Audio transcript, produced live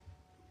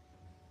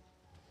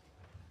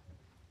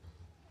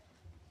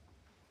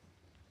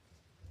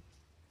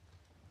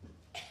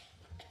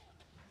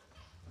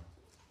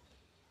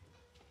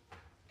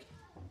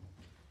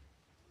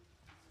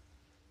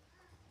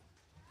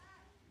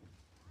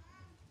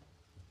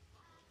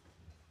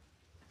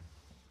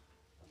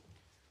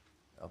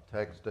Our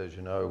text, as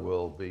you know,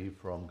 will be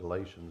from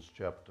Galatians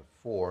chapter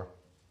 4.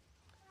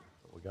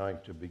 We're going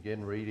to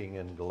begin reading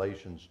in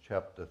Galatians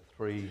chapter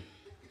 3,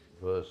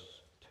 verse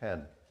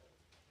 10.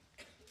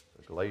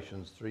 So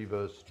Galatians 3,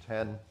 verse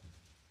 10,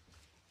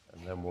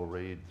 and then we'll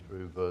read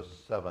through verse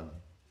 7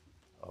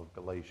 of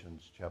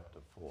Galatians chapter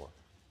 4.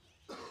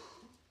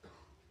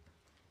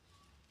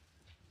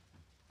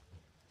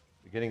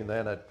 Beginning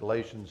then at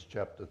Galatians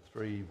chapter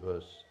 3,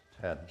 verse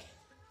 10.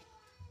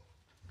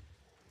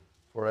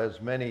 For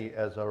as many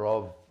as are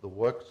of the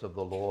works of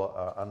the law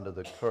are under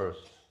the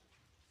curse,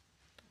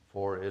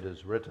 for it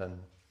is written,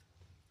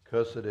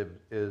 Cursed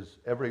is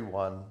every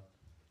one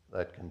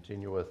that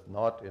continueth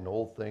not in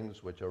all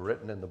things which are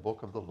written in the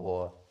book of the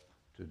law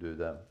to do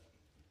them.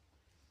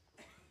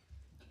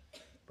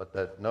 But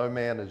that no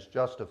man is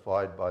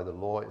justified by the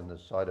law in the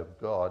sight of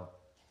God,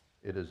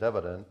 it is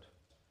evident,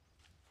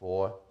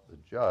 for the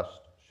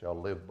just shall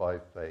live by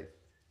faith.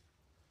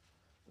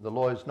 The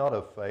law is not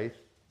of faith,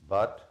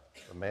 but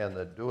the man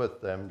that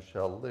doeth them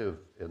shall live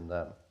in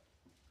them.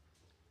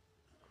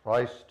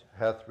 Christ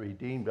hath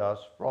redeemed us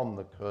from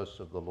the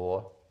curse of the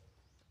law,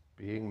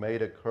 being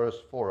made a curse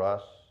for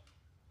us.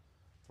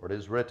 For it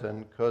is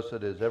written,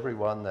 Cursed is every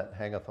one that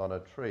hangeth on a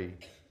tree,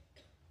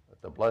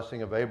 that the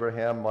blessing of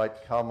Abraham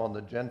might come on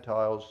the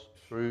Gentiles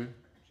through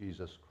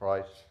Jesus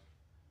Christ,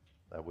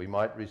 that we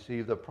might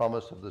receive the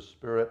promise of the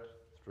Spirit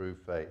through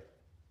faith.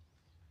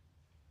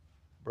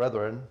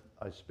 Brethren,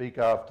 I speak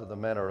after the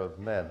manner of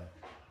men.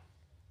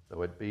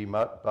 Though it be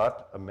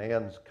but a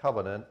man's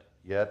covenant,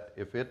 yet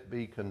if it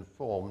be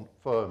confirmed,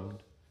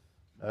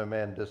 no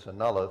man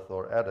disannulleth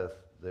or addeth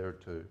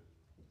thereto.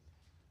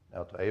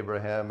 Now to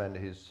Abraham and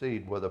his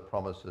seed were the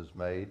promises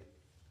made.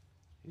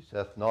 He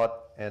saith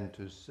not, and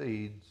to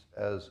seeds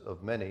as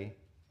of many,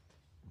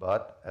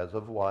 but as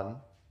of one,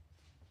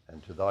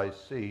 and to thy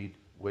seed,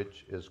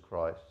 which is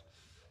Christ.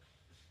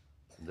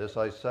 And this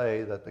I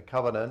say, that the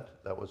covenant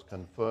that was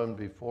confirmed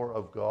before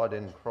of God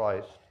in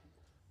Christ,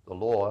 the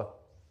law,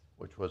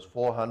 which was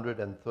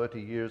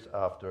 430 years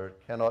after,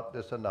 cannot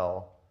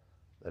disannul,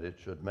 that it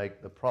should make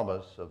the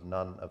promise of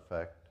none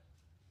effect.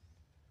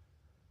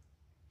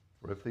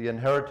 For if the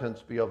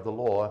inheritance be of the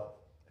law,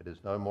 it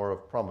is no more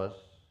of promise,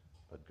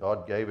 but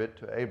God gave it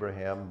to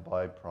Abraham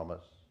by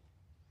promise.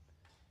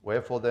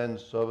 Wherefore then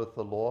serveth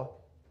the law?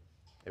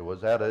 It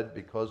was added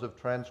because of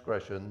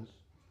transgressions,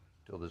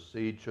 till the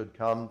seed should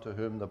come to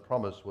whom the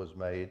promise was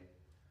made,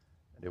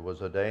 and it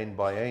was ordained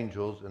by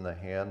angels in the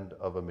hand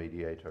of a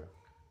mediator.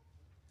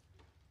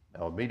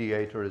 Now a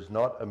mediator is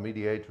not a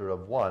mediator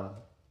of one,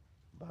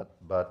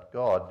 but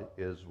God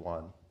is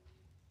one.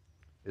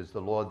 Is the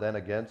law then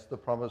against the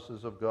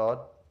promises of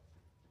God?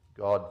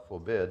 God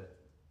forbid.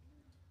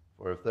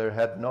 For if there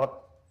had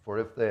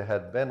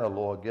been a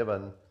law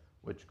given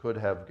which could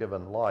have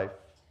given life,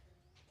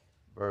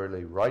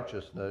 verily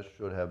righteousness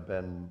should have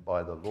been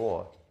by the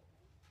law.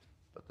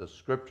 But the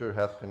Scripture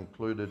hath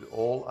concluded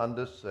all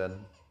under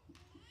sin,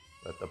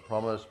 that the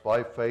promise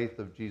by faith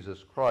of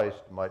Jesus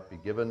Christ might be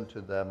given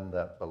to them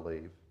that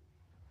believe.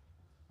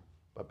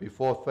 But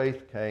before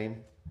faith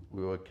came,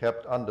 we were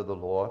kept under the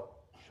law,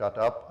 shut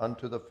up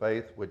unto the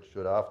faith which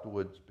should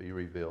afterwards be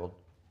revealed.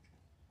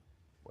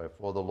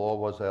 Wherefore the law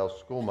was our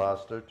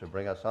schoolmaster to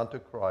bring us unto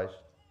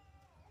Christ,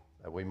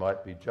 that we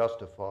might be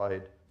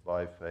justified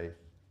by faith.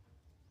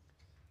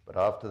 But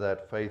after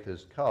that faith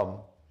is come,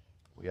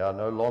 we are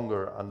no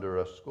longer under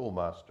a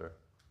schoolmaster.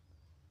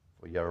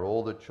 For ye are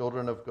all the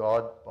children of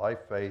God by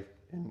faith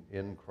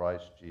in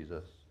Christ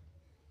Jesus.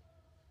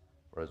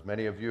 For as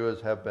many of you as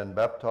have been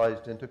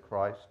baptized into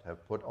Christ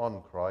have put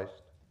on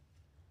Christ.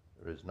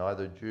 There is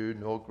neither Jew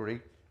nor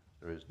Greek,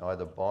 there is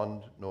neither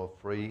bond nor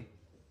free,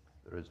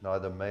 there is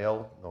neither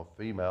male nor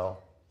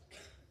female,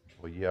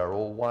 for ye are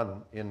all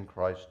one in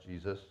Christ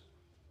Jesus.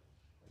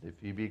 And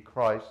if ye be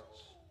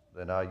Christ's,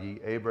 then are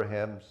ye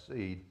Abraham's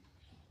seed,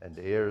 and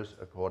heirs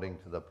according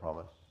to the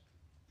promise.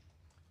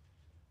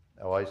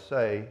 Now I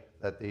say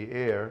that the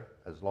heir,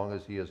 as long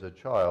as he is a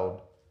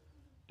child,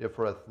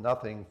 differeth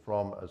nothing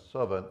from a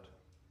servant,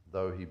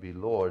 though he be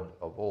Lord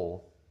of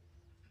all,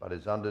 but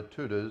is under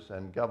tutors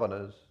and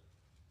governors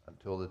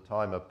until the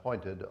time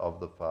appointed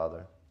of the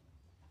Father.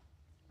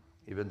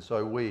 Even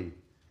so we,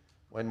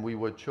 when we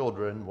were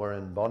children, were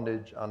in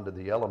bondage under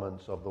the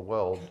elements of the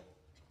world.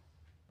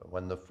 But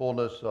when the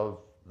fullness of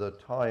the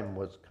time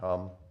was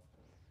come,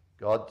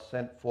 God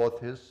sent forth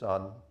his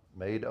Son,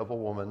 made of a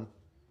woman,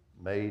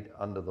 made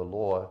under the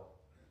law,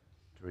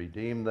 to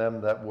redeem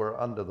them that were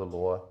under the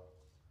law,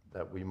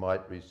 that we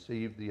might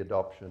receive the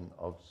adoption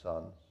of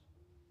sons.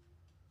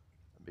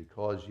 And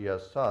because ye are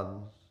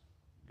sons,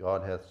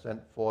 God hath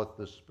sent forth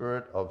the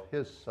Spirit of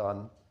his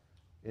Son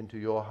into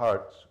your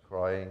hearts,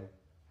 crying,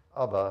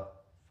 Abba,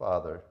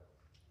 Father.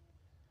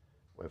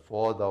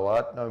 Wherefore thou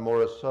art no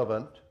more a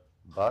servant,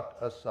 but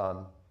a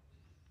son,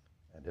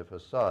 and if a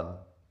son,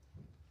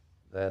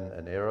 then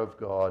an heir of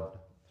God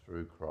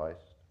through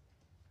Christ.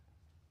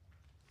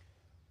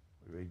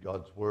 We read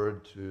God's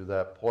word to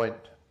that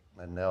point,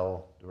 and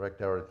now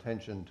direct our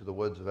attention to the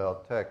words of our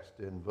text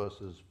in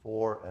verses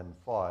 4 and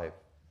 5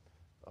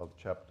 of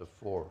chapter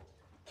 4.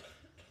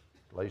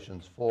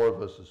 Galatians 4,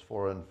 verses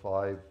 4 and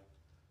 5.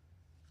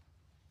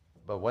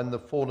 But when the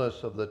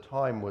fullness of the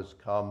time was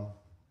come,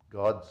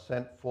 God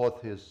sent forth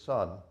his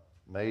Son,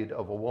 made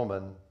of a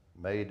woman,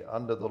 made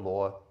under the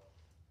law,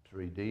 to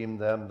redeem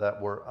them that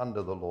were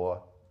under the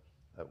law,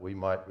 that we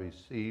might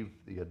receive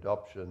the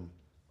adoption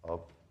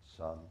of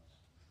sons.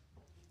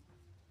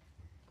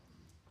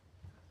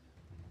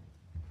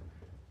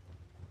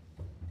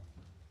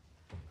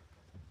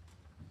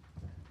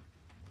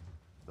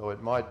 Though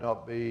it might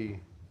not be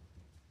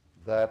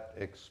that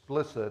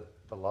explicit,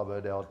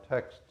 beloved, our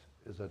text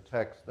is a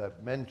text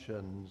that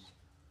mentions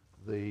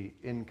the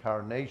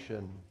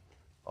incarnation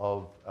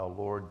of our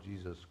Lord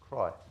Jesus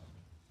Christ.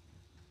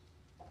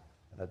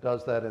 And it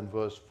does that in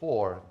verse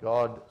 4,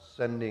 God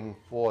sending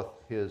forth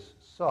his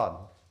Son,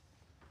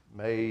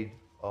 made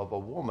of a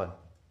woman.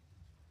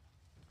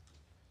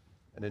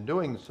 And in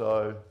doing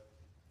so,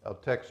 our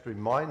text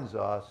reminds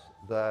us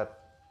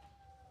that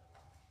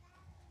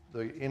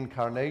the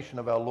incarnation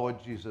of our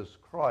Lord Jesus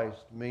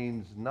Christ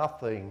means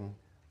nothing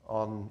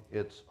on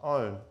its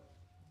own.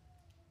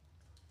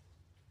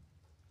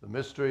 The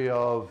mystery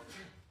of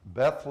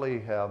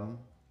Bethlehem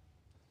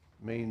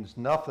means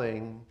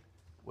nothing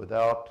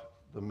without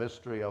the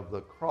mystery of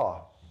the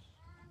cross.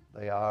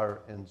 They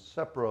are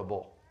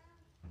inseparable.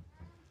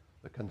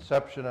 The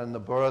conception and the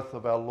birth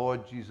of our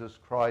Lord Jesus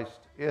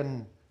Christ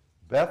in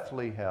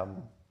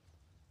Bethlehem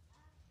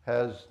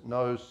has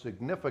no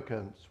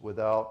significance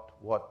without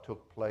what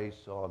took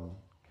place on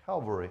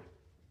Calvary.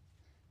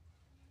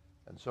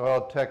 And so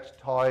our text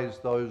ties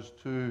those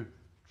two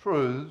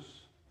truths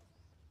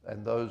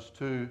and those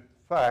two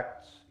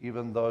facts,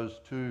 even those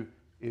two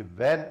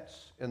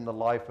events in the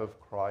life of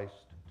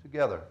Christ,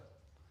 together.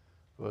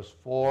 Verse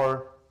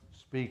 4,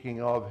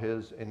 speaking of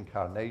his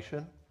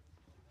incarnation,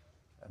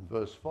 and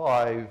verse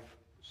 5,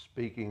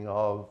 speaking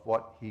of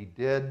what he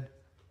did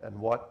and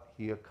what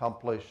he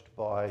accomplished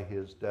by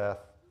his death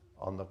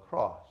on the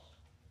cross.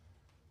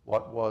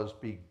 What was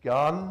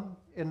begun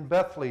in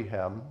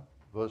Bethlehem,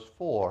 verse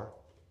 4,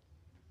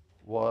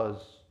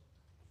 was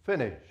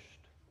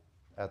finished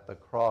at the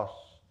cross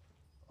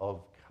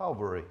of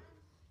Calvary,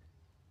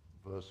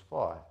 verse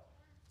 5.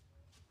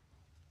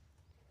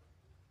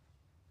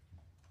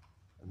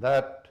 And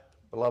that,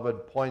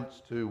 beloved,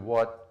 points to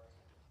what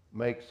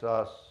makes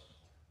us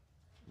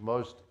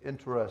most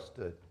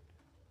interested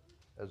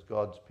as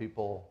God's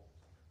people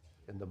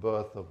in the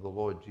birth of the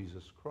Lord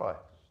Jesus Christ.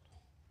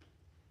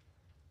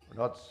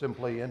 We're not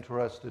simply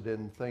interested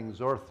in things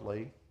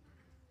earthly.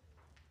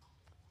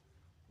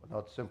 We're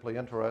not simply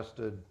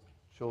interested,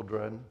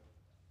 children,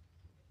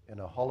 in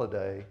a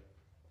holiday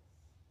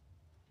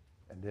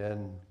and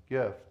in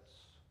gifts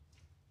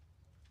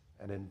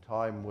and in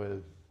time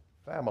with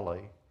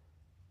family.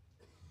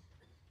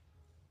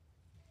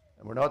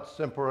 And we're not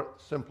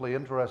simply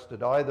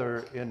interested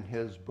either in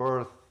his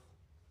birth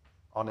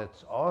on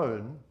its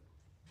own,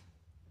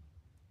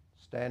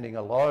 standing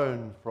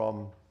alone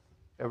from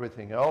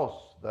everything else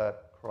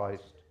that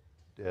Christ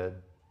did.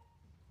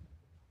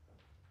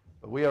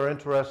 But we are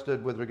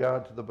interested with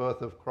regard to the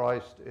birth of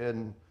Christ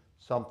in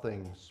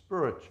something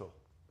spiritual.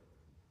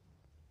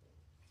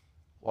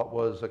 What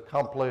was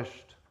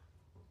accomplished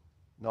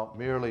not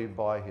merely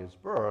by his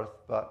birth,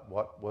 but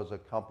what was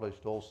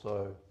accomplished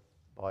also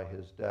by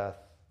his death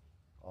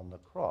on the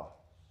cross.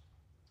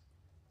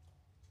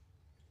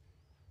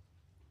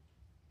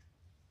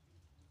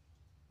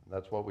 And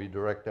that's what we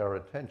direct our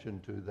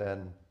attention to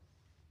then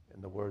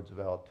in the words of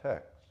our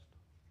text.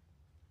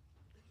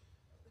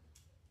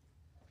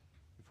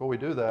 Before we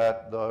do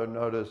that, though,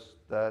 notice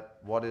that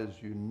what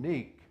is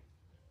unique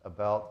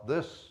about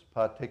this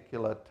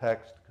particular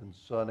text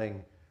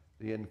concerning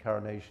the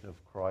incarnation of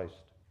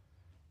Christ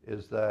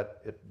is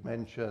that it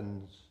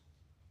mentions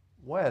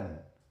when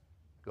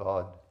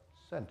God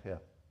sent him.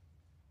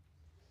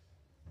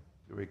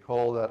 You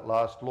recall that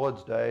last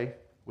Lord's Day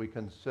we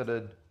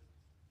considered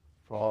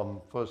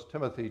from 1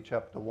 Timothy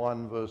chapter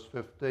 1 verse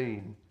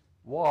 15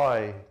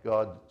 why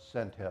God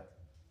sent him.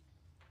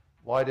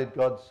 Why did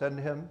God send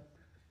him?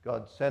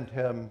 God sent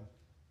him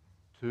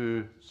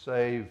to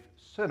save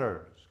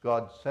sinners.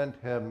 God sent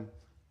him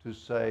to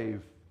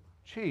save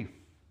chief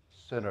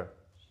sinners.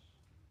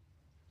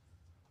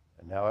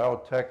 And now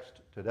our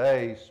text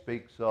today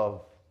speaks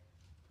of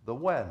the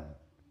when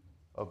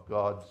of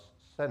God's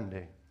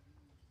sending.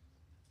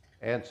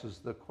 Answers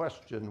the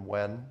question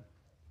when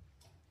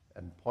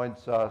and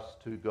points us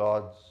to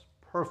God's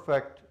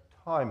perfect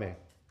timing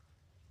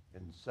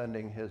in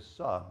sending his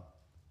Son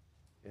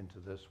into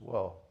this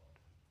world.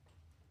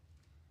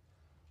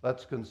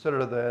 Let's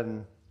consider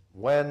then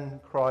when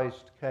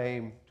Christ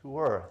came to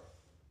earth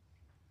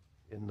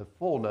in the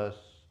fullness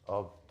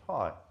of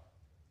time.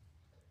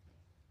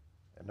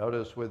 And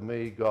notice with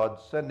me God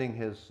sending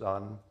his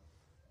Son,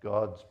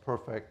 God's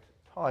perfect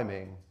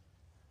timing,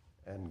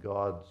 and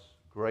God's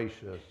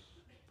gracious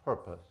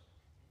purpose.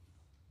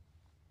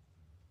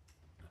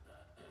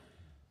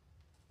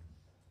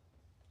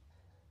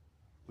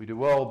 We do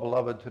well,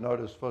 beloved, to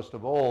notice first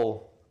of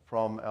all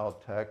from our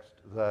text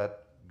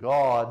that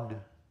God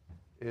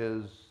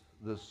is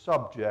the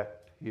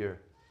subject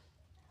here.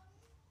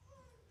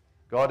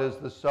 God is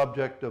the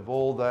subject of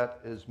all that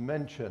is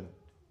mentioned.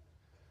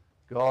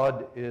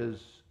 God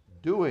is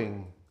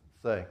doing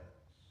things.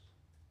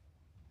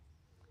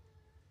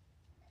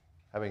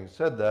 Having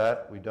said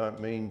that, we don't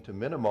mean to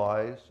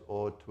minimize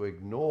or to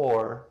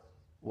ignore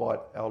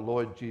what our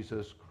Lord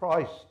Jesus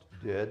Christ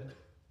did.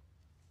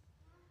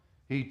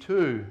 He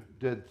too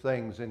did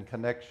things in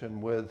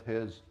connection with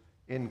his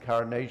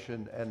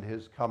incarnation and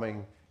his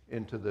coming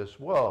into this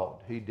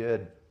world. He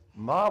did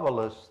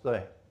marvelous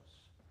things,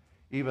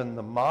 even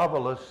the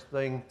marvelous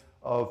thing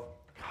of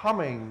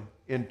coming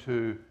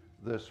into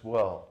this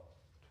world.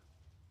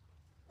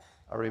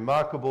 A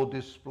remarkable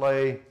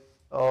display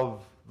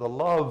of the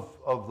love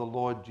of the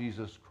Lord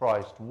Jesus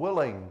Christ,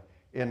 willing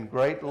in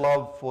great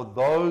love for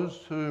those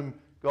whom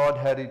God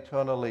had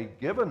eternally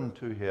given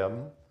to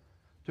him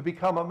to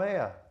become a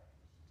man,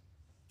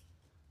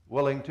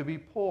 willing to be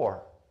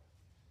poor,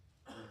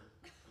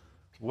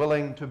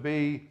 willing to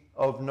be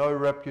of no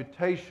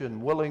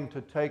reputation, willing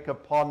to take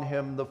upon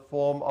him the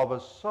form of a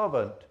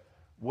servant,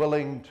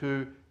 willing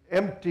to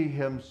empty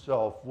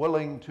himself,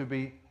 willing to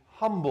be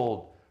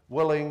humbled,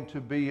 willing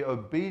to be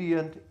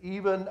obedient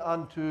even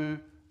unto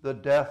the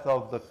death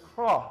of the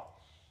cross.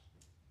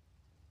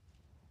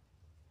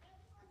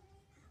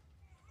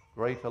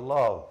 Greater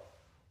love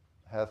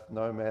hath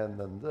no man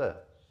than this,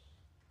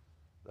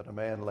 that a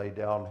man lay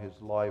down his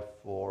life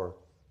for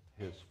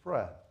his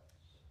friends.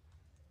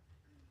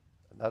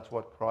 And that's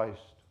what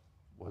Christ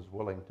was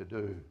willing to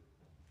do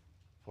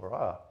for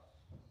us.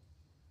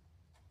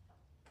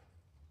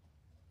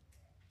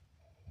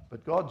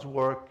 But God's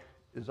work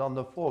is on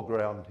the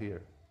foreground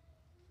here.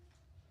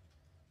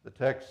 The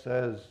text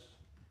says,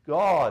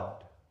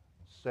 God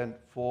sent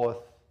forth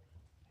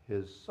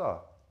his Son.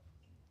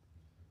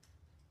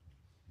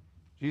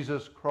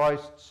 Jesus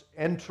Christ's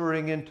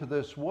entering into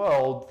this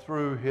world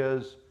through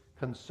his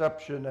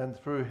conception and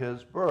through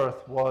his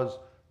birth was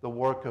the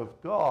work of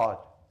God.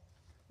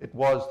 It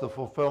was the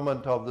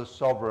fulfillment of the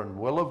sovereign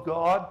will of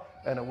God,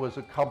 and it was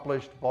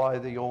accomplished by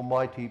the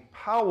almighty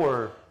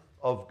power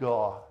of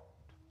God.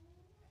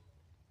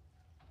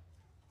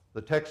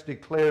 The text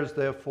declares,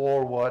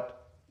 therefore,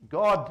 what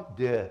God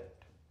did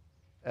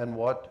and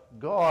what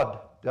God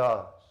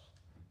does.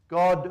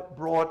 God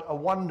brought a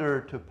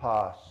wonder to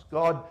pass.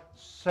 God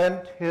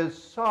sent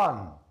his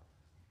Son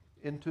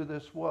into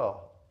this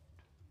world.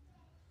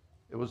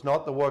 It was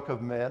not the work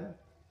of men.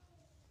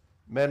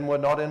 Men were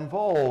not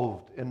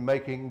involved in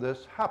making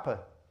this happen.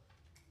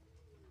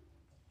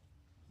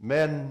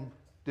 Men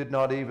did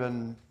not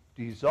even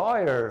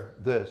desire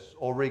this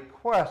or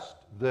request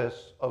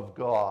this of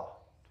God.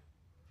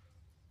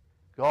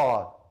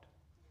 God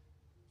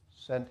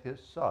sent his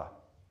Son.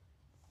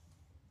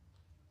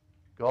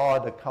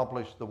 God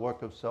accomplished the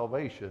work of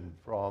salvation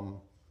from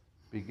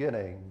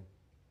beginning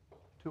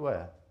to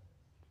end.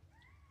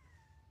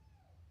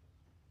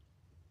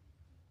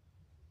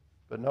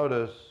 But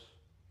notice,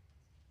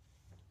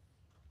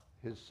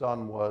 his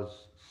Son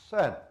was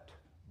sent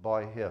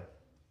by him,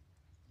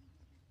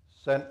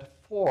 sent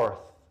forth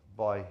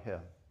by him.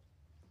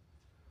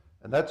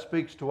 And that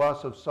speaks to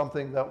us of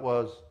something that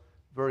was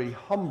very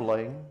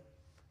humbling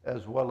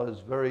as well as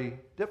very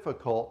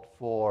difficult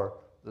for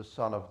the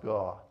Son of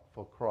God,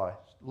 for Christ.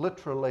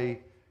 Literally,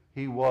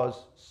 he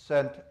was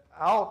sent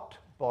out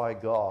by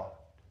God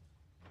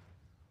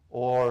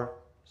or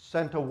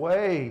sent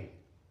away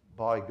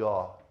by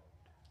God.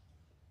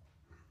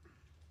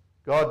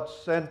 God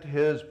sent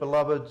his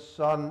beloved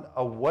Son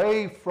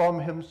away from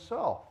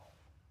himself.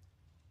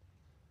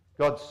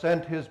 God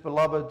sent his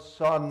beloved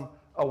Son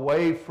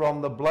away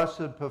from the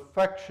blessed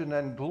perfection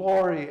and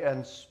glory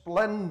and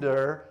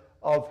splendor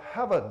of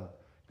heaven.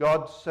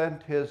 God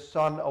sent his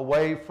Son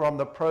away from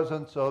the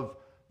presence of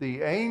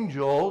the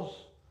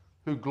angels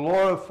who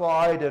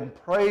glorified and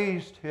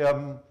praised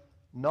him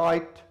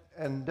night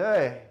and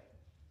day.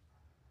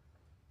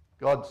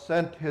 God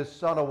sent his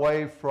Son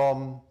away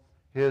from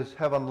his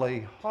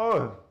heavenly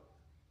home,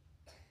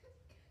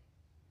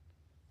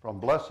 from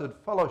blessed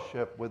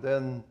fellowship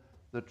within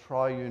the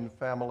triune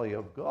family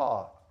of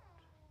God.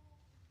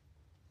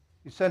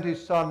 He sent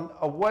his Son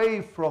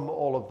away from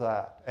all of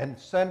that and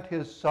sent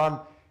his Son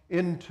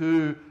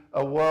into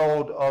a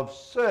world of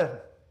sin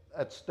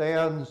that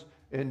stands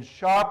in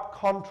sharp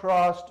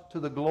contrast to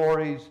the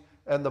glories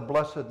and the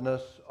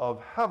blessedness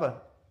of heaven.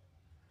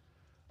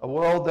 A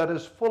world that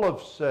is full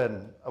of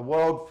sin, a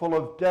world full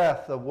of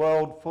death, a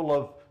world full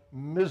of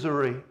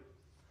misery,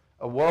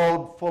 a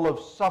world full of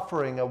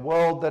suffering, a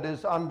world that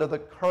is under the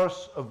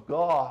curse of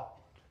God,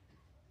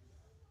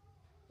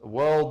 a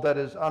world that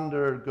is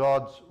under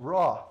God's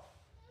wrath,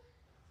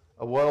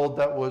 a world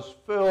that was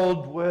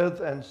filled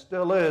with and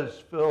still is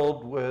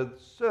filled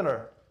with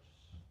sinners.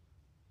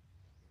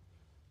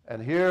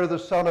 And here the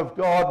Son of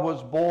God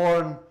was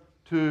born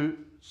to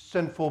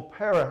sinful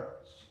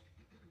parents,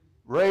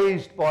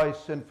 raised by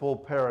sinful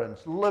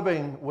parents,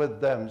 living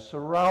with them,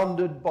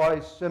 surrounded by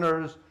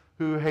sinners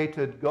who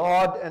hated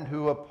God and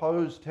who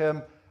opposed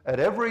him at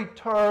every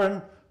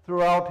turn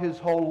throughout his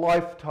whole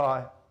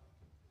lifetime.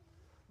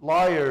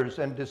 liars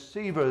and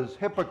deceivers,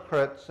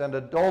 hypocrites and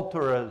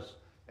adulterers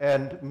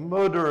and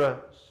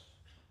murderers.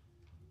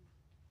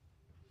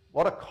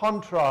 What a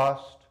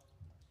contrast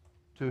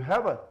to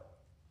heaven.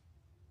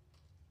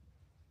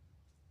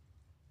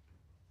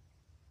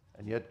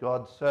 And yet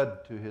God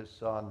said to his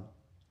Son,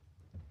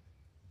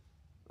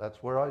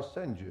 that's where I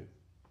send you.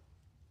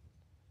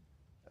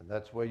 And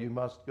that's where you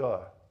must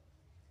go.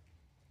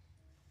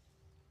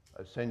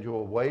 I send you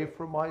away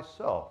from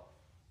myself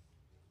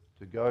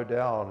to go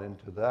down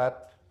into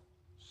that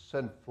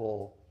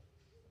sinful,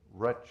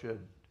 wretched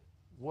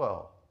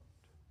world.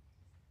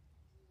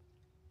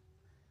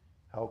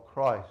 How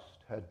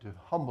Christ had to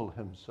humble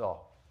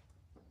himself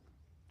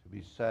to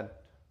be sent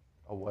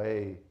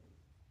away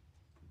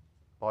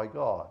by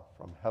God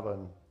from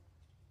heaven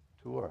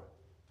to earth.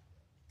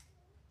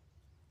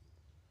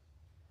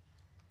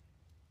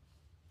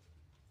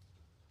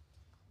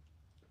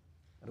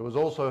 And it was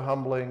also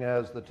humbling,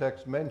 as the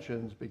text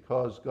mentions,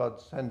 because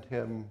God sent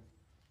him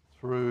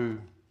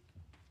through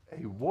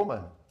a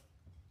woman,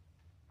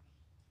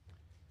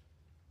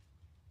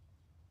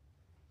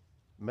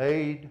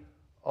 made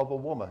of a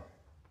woman,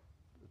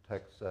 the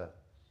text says.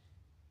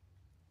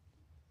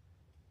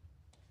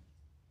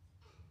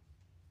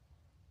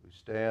 We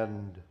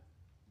stand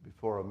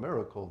before a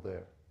miracle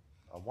there,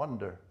 a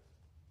wonder,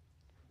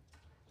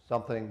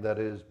 something that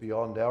is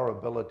beyond our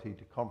ability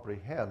to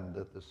comprehend,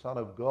 that the Son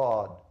of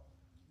God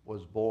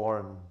was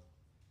born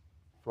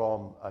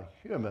from a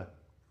human,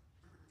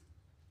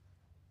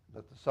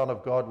 that the Son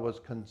of God was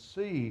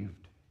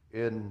conceived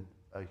in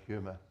a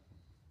human.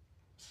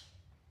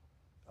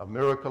 A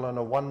miracle and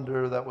a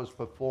wonder that was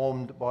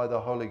performed by the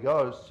Holy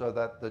Ghost, so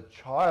that the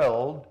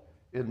child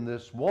in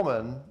this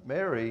woman,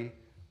 Mary,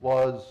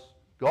 was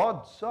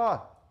God's Son.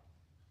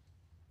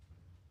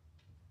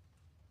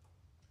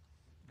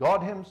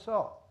 God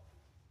himself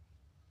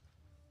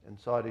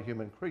inside a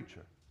human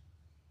creature.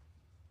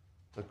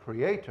 The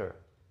Creator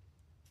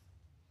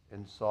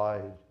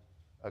inside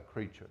a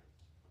creature.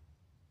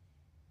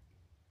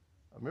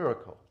 A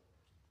miracle.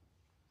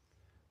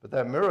 But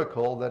that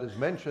miracle that is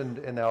mentioned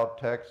in our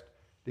text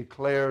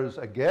declares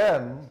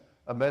again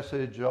a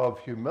message of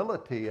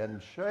humility and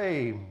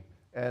shame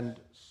and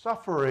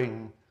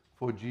suffering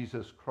for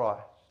Jesus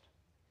Christ.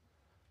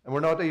 And we're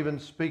not even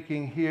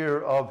speaking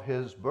here of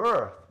his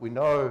birth. We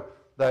know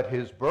that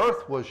his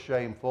birth was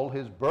shameful,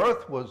 his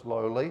birth was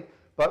lowly,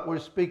 but we're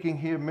speaking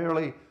here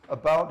merely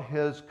about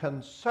his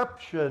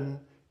conception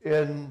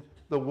in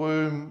the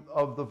womb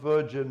of the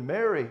Virgin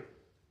Mary.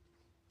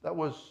 That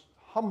was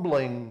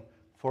humbling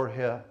for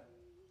him.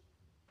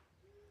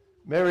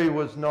 Mary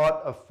was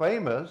not a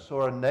famous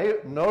or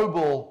a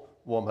noble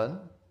woman.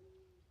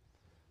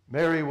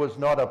 Mary was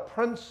not a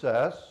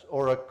princess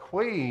or a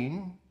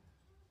queen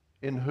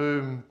in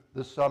whom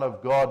the Son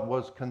of God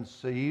was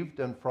conceived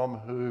and from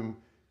whom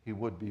he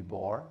would be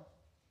born.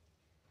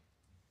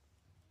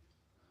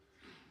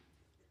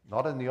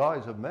 Not in the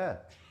eyes of men,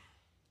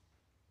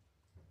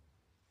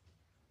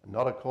 and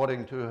not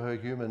according to her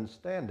human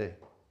standing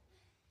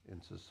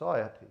in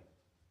society.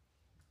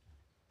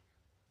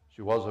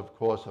 She was, of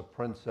course, a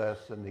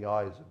princess in the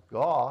eyes of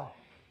God.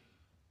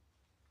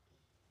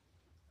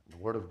 The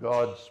Word of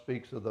God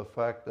speaks of the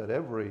fact that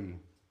every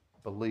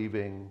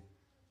believing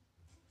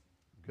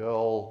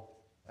girl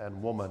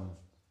and woman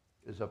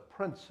is a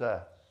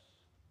princess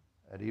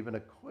and even a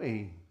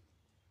queen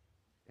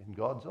in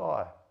God's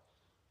eyes.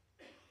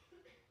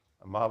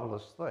 A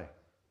marvelous thing.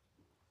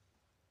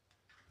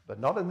 But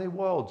not in the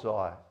world's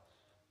eyes,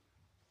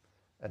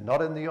 and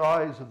not in the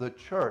eyes of the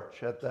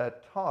church at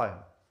that time.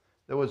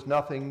 There was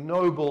nothing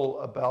noble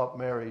about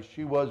Mary.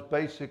 She was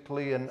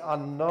basically an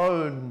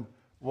unknown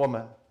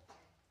woman,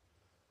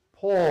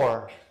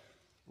 poor,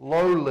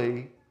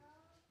 lowly,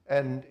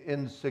 and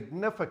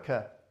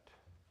insignificant,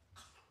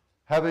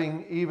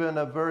 having even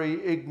a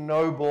very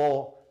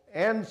ignoble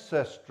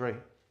ancestry.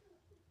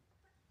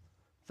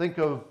 Think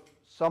of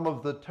some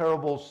of the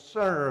terrible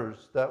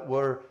sinners that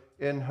were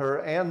in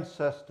her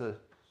ancestors,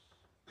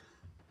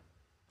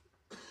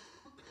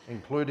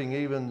 including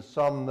even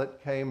some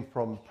that came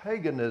from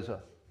paganism.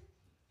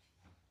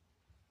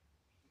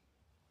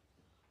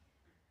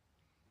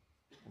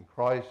 And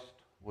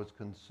Christ was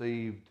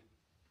conceived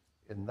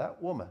in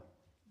that woman,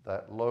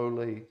 that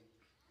lowly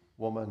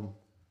woman,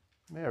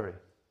 Mary.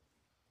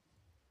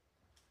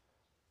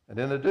 And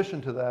in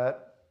addition to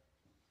that,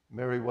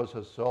 Mary was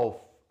herself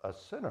a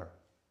sinner.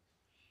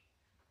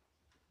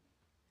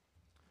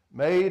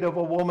 Made of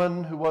a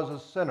woman who was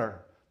a sinner,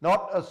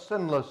 not a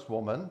sinless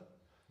woman,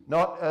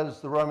 not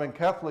as the Roman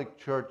Catholic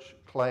Church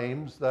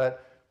claims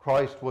that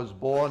Christ was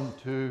born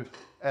to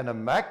an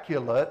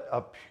immaculate,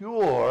 a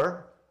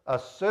pure, a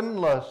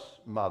sinless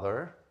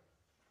mother.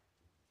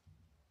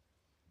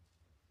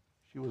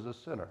 She was a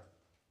sinner.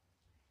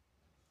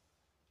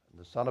 And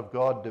the Son of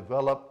God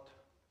developed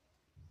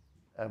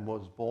and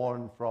was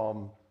born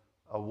from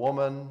a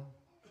woman.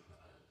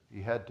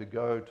 He had to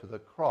go to the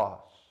cross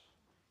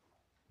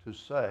to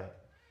save,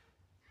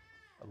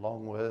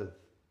 along with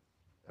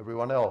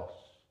everyone else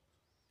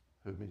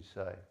whom he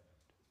saved.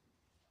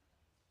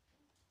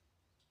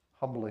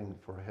 humbling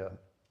for him.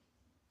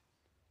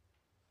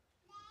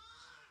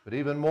 But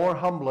even more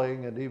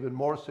humbling and even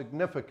more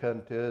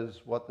significant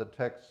is what the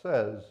text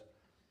says,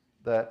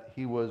 that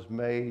he was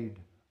made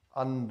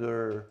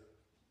under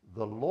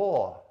the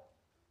law.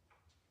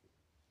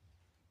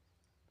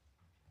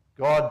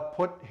 God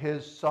put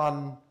his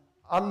Son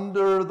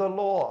under the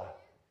law.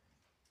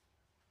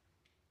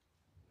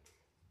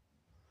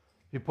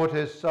 He put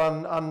his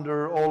Son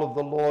under all of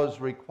the law's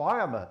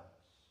requirements.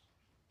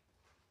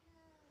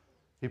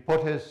 He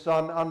put his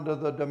Son under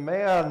the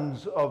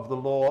demands of the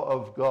law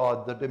of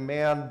God, the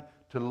demand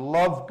to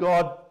love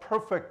God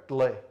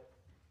perfectly,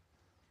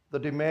 the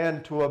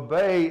demand to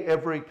obey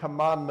every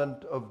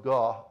commandment of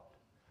God,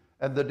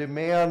 and the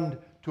demand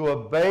to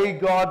obey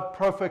God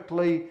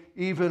perfectly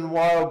even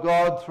while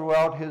God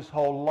throughout his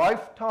whole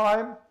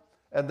lifetime,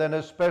 and then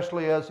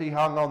especially as he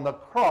hung on the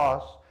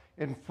cross,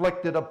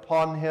 inflicted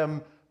upon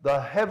him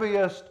the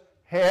heaviest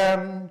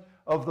hand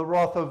of the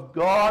wrath of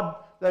God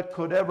that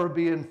could ever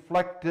be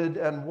inflicted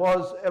and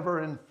was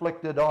ever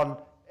inflicted on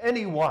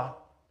anyone.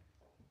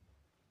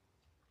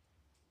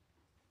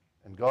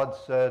 And God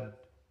said,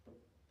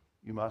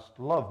 "You must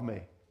love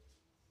me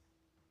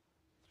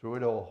through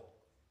it all."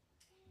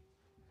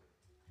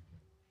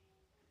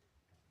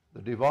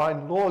 The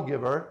divine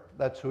lawgiver,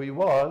 that's who he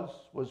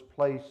was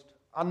placed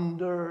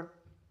under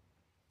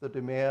the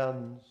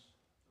demands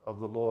of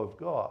the law of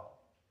God.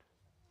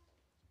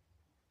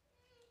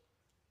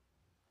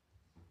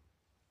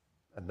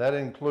 And that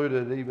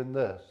included even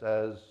this,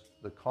 as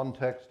the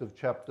context of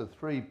chapter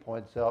 3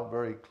 points out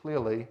very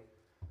clearly,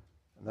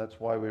 and that's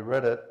why we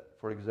read it,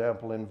 for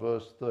example, in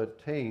verse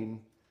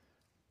 13,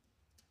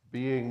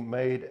 being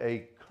made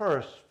a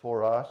curse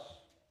for us,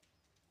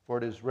 for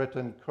it is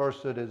written,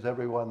 "Cursed is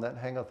everyone that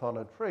hangeth on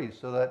a tree,"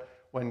 so that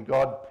when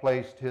God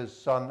placed his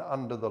Son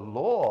under the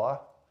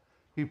law,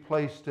 he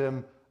placed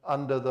him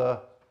under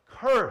the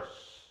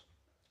curse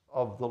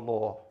of the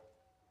law.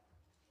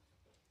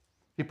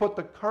 He put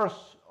the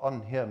curse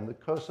on him, the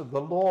curse of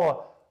the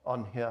law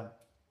on him.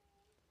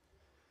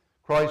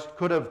 Christ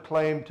could have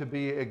claimed to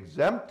be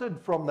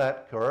exempted from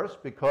that curse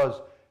because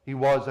he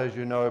was, as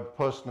you know,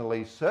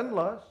 personally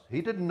sinless.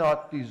 He did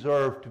not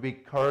deserve to be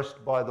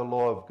cursed by the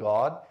law of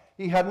God.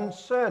 He hadn't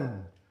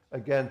sinned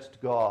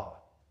against God.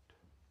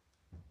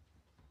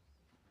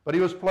 But he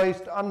was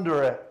placed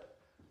under it.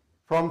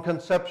 From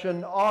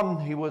conception on,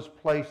 he was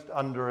placed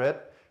under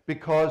it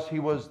because he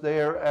was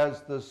there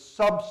as the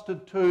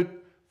substitute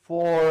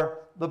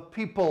for the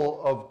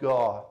people of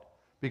God.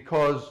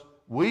 Because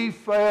we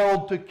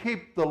failed to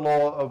keep the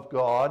law of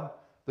God,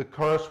 the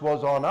curse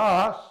was on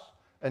us,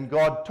 and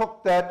God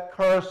took that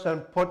curse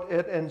and put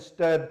it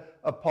instead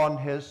upon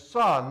his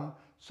Son,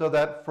 so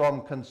that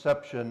from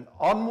conception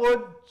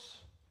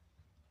onwards,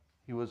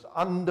 he was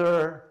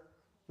under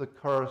the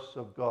curse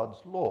of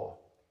God's law.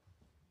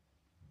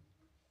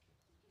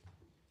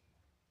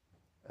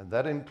 And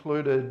that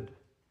included,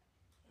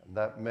 and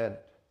that meant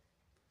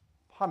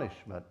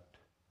punishment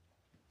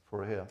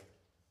for him.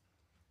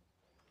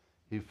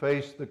 He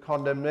faced the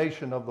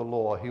condemnation of the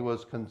law. He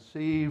was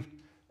conceived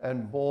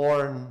and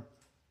born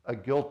a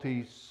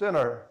guilty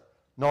sinner,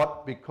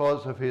 not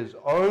because of his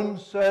own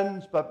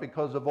sins, but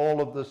because of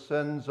all of the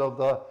sins of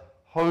the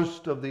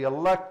host of the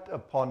elect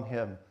upon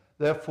him.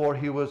 Therefore,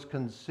 he was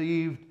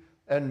conceived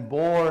and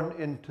born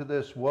into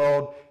this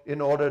world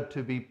in order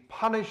to be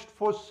punished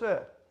for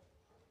sin.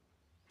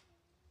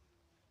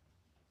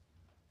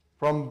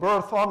 From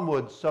birth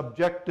onwards,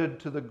 subjected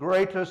to the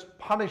greatest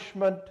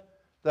punishment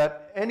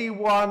that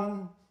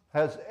anyone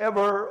has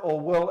ever or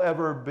will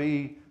ever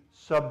be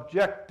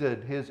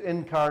subjected. His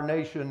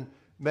incarnation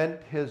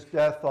meant his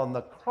death on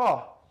the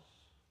cross.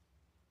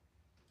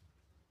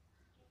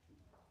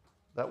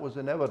 That was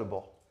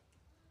inevitable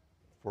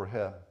for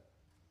him,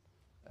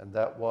 and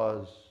that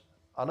was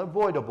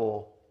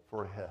unavoidable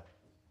for him.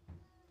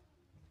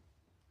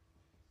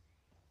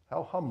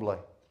 How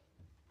humbling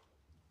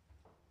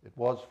it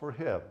was for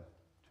him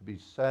to be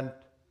sent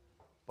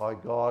by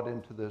God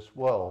into this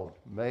world,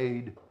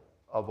 made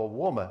of a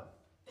woman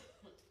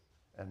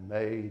and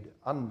made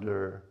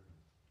under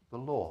the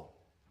law.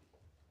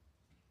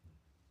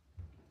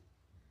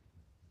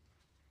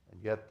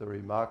 And yet the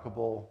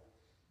remarkable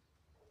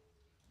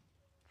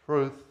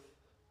truth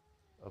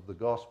of the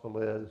gospel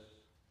is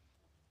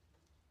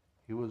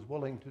he was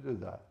willing to do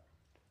that.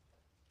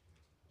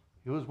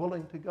 He was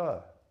willing to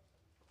go.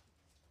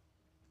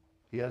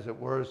 He, as it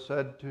were,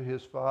 said to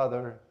his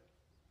Father,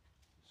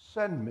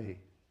 "Send me,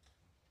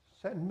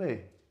 send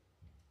me."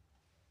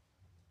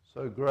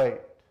 So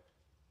great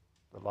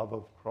the love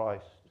of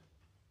Christ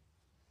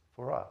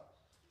for us.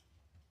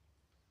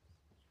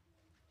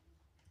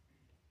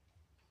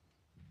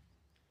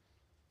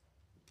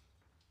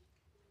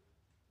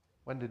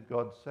 When did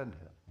God send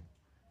him?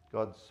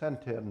 God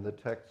sent him, the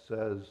text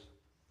says,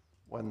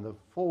 when the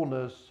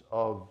fullness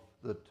of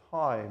the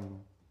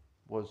time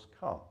was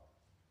come.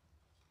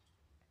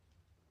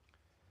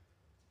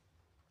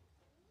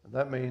 And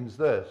that means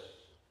this: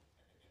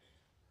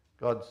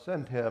 God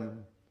sent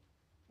him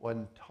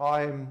when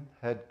time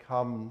had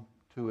come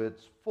to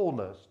its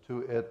fullness,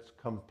 to its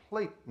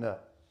completeness.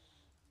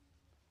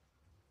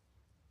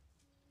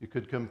 You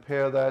could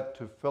compare that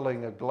to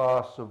filling a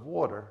glass of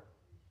water,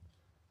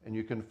 and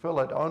you can fill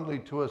it only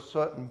to a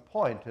certain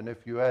point, and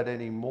if you add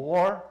any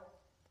more,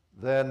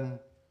 then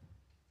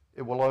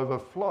it will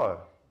overflow.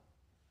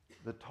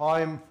 The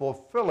time for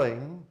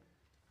filling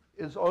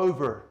is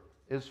over,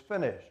 is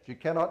finished. You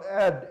cannot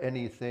add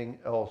anything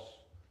else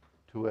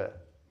to it.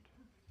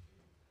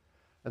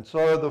 And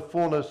so the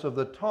fullness of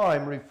the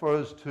time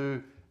refers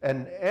to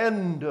an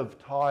end of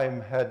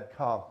time had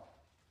come.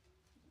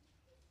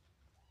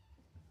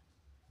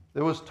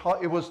 It was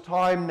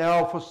time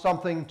now for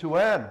something to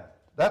end.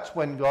 That's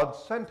when God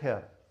sent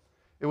him.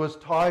 It was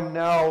time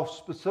now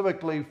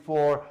specifically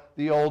for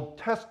the Old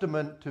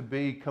Testament to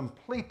be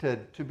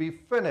completed, to be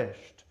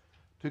finished,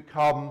 to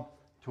come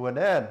to an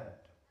end.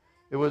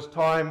 It was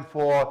time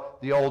for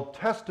the Old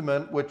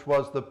Testament, which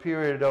was the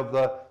period of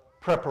the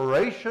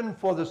preparation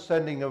for the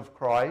sending of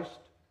Christ,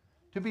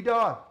 to be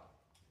done.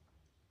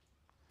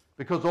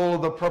 Because all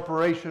of the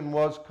preparation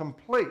was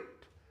complete.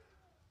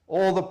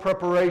 All the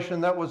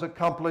preparation that was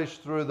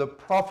accomplished through the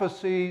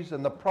prophecies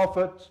and the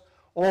prophets,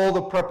 all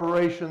the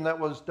preparation that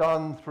was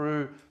done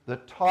through the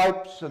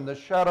types and the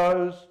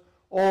shadows,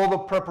 all the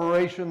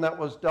preparation that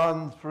was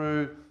done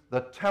through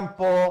the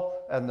temple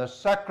and the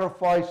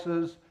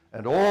sacrifices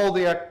and all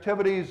the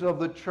activities of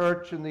the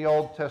church in the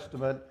Old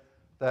Testament,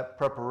 that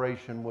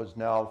preparation was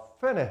now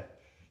finished.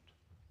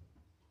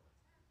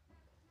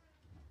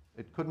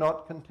 It could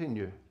not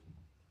continue.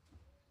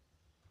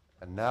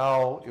 And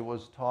now it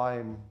was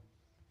time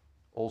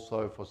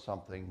also for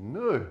something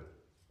new,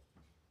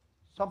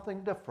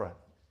 something different.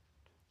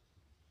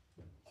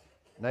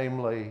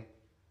 Namely,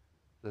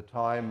 the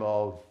time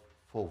of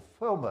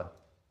fulfillment.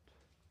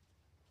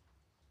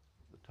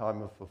 The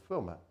time of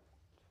fulfillment.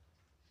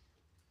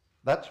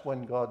 That's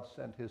when God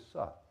sent his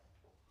Son.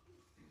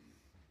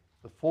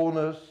 The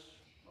fullness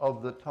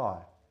of the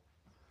time.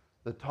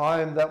 The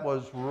time that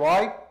was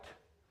right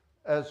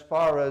as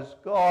far as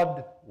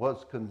God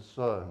was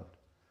concerned.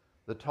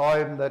 The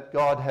time that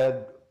God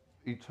had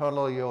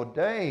eternally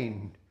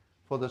ordained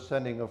for the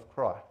sending of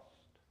Christ.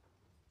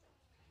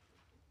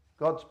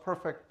 God's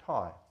perfect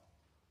time.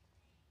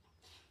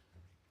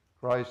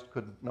 Christ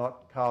could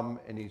not come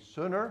any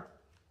sooner,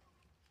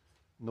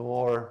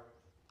 nor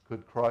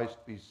could Christ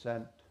be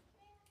sent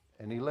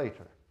any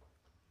later.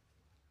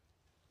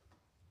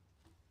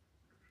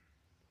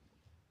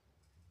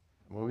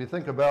 When we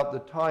think about the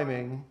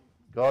timing,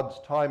 God's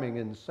timing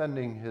in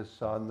sending his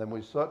Son, then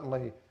we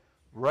certainly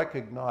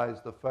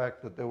recognize the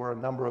fact that there were a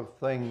number of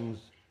things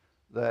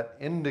that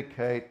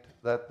indicate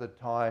that the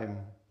time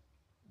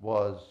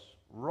was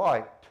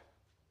right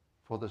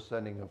for the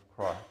sending of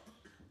Christ.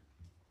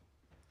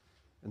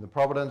 In the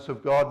providence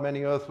of God,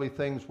 many earthly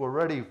things were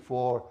ready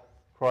for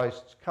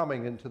Christ's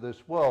coming into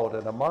this world,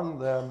 and among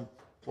them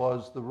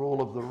was the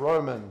rule of the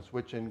Romans,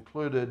 which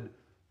included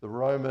the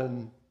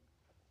Roman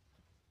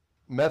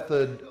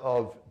method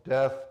of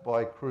death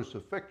by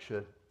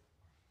crucifixion.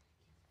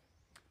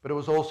 But it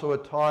was also a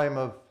time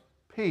of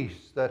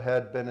peace that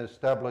had been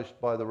established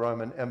by the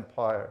Roman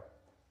Empire.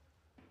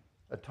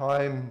 A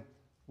time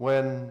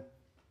when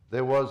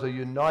there was a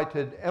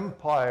united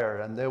empire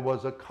and there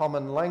was a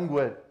common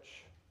language.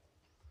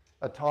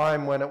 A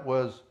time when it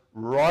was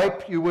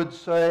ripe, you would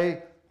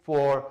say,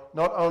 for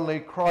not only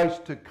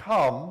Christ to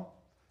come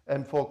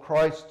and for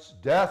Christ's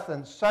death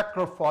and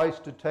sacrifice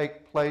to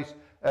take place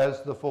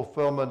as the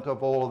fulfillment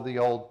of all of the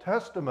Old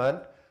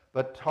Testament,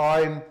 but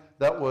time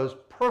that was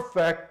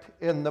perfect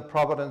in the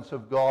providence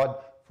of God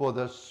for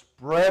the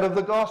spread of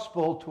the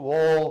gospel to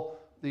all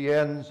the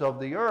ends of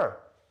the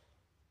earth,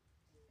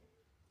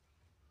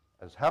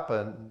 as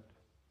happened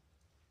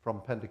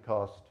from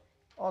Pentecost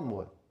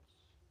onwards.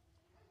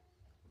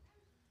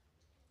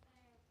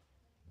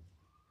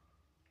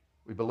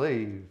 We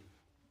believe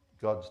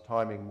God's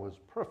timing was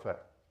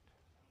perfect.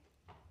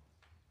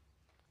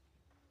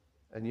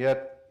 And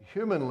yet,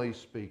 humanly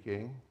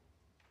speaking,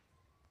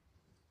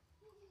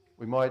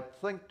 we might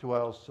think to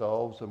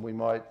ourselves and we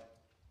might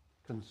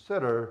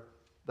consider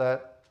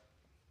that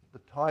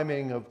the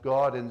timing of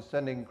God in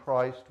sending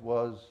Christ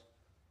was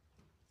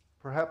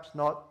perhaps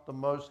not the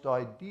most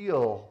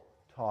ideal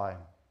time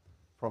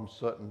from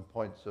certain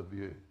points of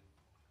view.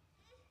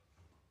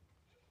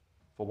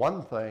 For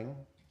one thing,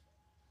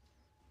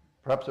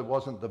 perhaps it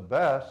wasn't the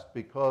best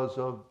because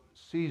of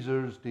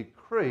Caesar's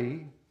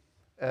decree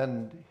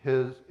and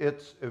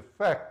its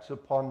effects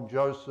upon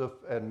Joseph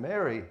and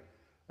Mary.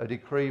 A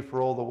decree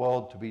for all the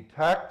world to be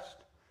taxed,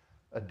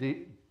 a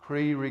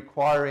decree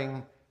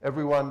requiring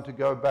everyone to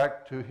go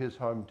back to his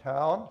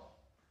hometown,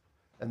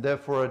 and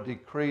therefore a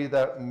decree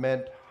that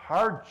meant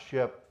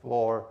hardship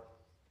for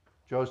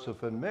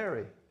Joseph and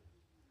Mary.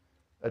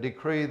 A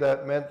decree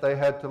that meant they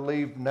had to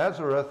leave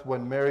Nazareth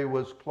when Mary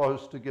was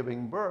close to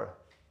giving birth.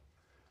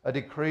 A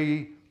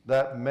decree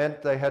that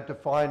meant they had to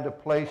find a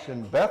place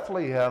in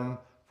Bethlehem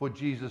for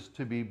Jesus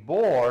to be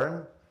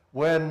born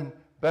when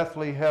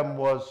Bethlehem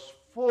was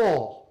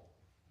full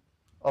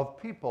of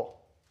people.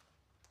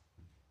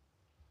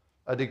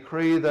 a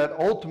decree that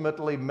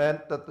ultimately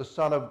meant that the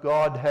Son of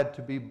God had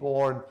to be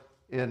born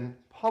in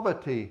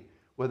poverty,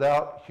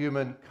 without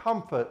human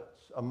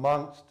comforts,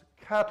 amongst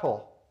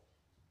cattle.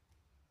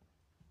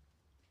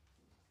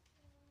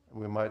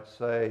 And we might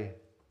say,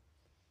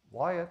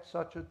 why at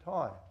such a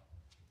time?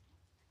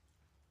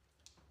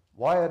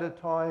 Why at a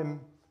time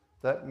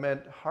that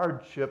meant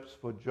hardships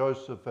for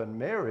Joseph and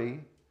Mary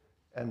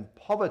and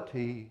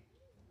poverty,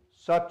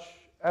 such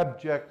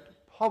abject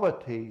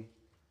poverty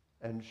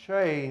and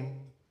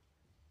shame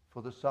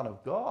for the Son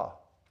of God?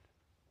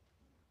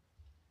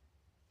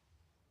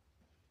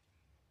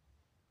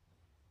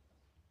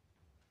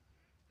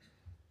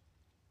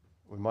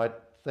 We might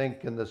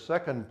think in the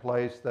second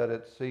place that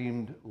it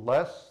seemed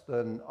less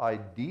than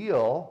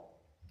ideal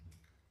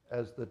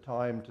as the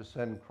time to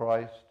send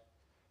Christ,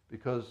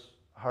 because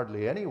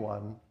hardly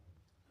anyone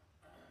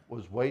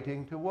was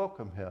waiting to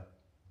welcome him.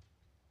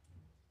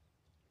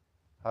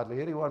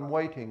 Hardly anyone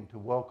waiting to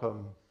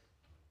welcome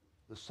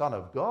the Son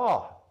of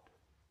God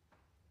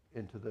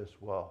into this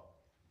world.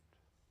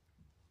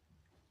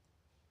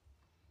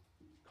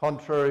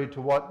 Contrary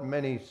to what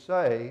many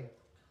say,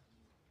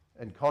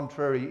 and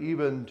contrary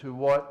even to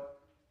what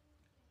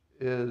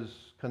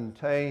is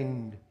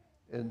contained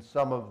in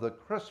some of the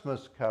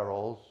Christmas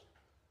carols,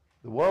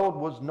 the world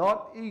was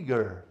not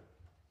eager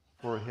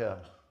for him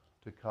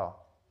to come.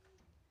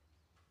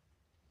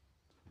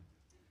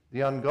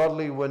 The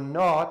ungodly were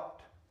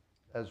not,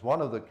 as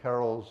one of the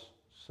carols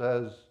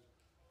says,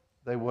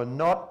 they were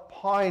not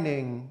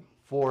pining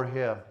for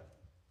him.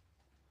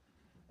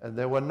 And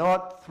there were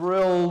not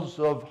thrills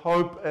of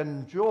hope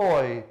and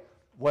joy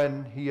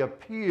when he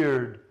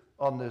appeared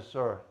on this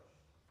earth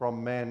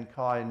from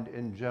mankind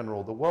in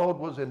general. The world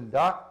was in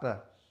darkness,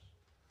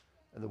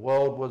 and the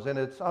world was in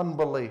its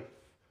unbelief,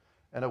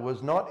 and it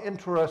was not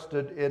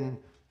interested in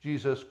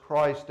Jesus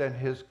Christ and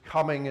his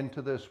coming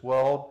into this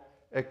world,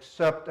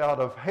 except out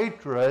of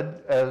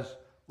hatred, as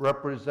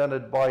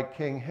represented by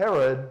King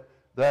Herod,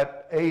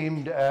 that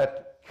aimed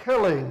at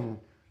killing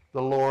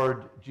the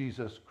Lord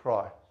Jesus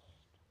Christ.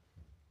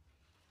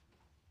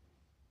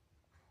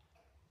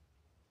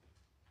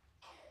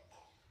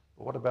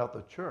 But what about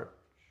the church?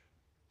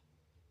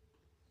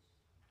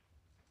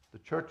 The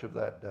church of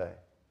that day.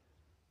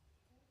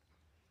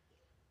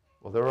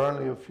 Well, there were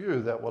only a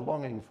few that were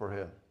longing for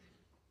him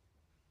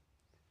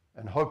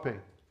and hoping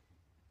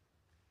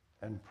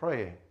and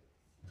praying.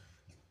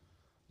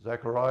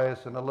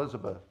 Zacharias and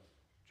Elizabeth,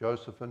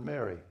 Joseph and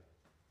Mary,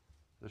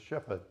 the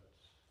shepherds,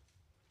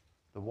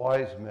 the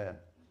wise men,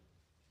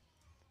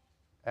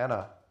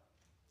 Anna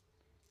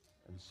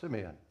and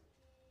Simeon.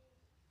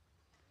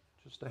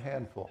 Just a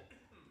handful.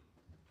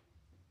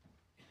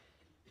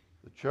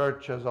 The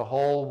church as a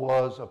whole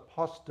was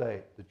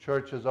apostate. The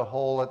church as a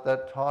whole at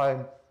that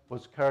time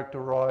was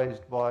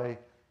characterized by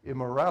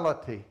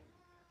immorality.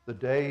 The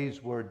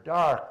days were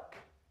dark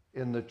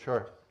in the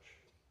church.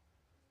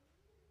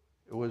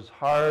 It was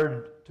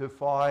hard to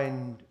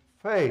find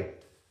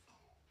faith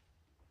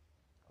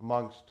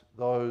amongst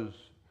those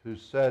who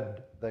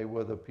said they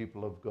were the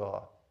people of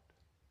God.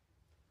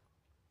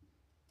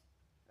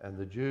 And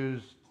the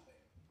Jews'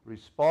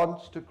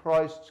 response to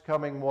Christ's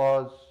coming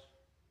was,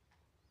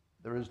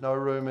 there is no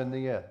room in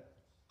the inn,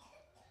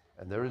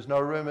 and there is no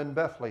room in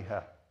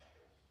Bethlehem,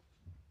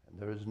 and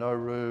there is no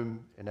room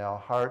in our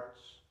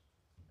hearts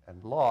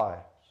and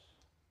lives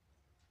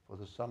for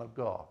the Son of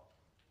God.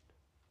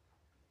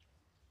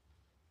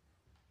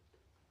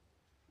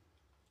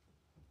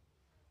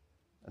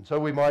 And so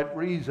we might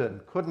reason,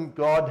 couldn't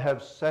God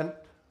have sent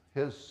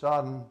his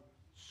Son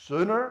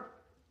sooner?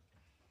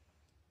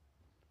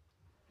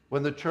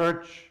 When the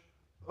church,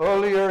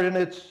 earlier in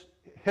its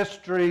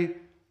history,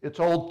 its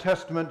Old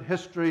Testament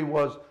history,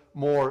 was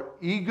more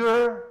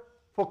eager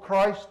for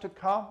Christ to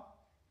come?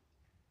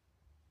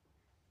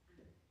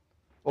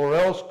 Or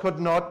else could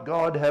not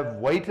God have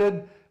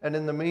waited and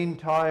in the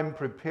meantime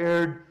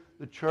prepared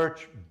the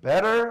church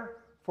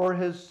better for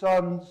his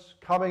Son's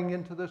coming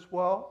into this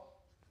world?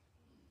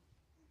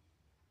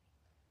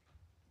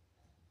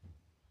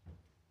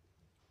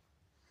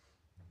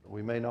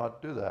 We may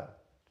not do that.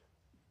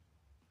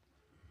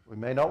 We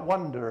may not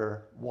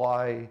wonder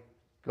why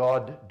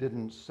God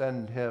didn't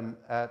send him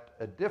at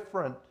a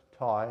different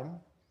time,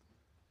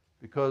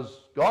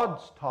 because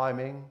God's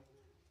timing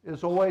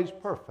is always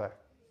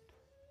perfect.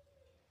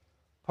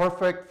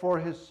 Perfect for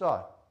his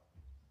Son,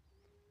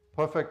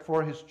 perfect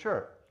for his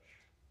church,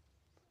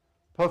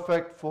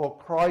 perfect for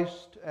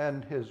Christ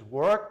and his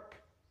work,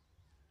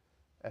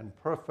 and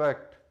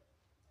perfect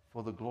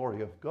for the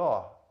glory of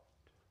God.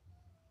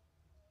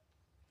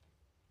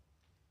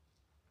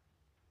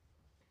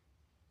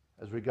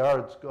 As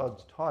regards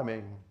God's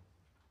timing,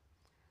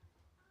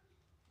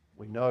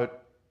 we note,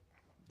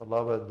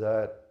 beloved,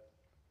 that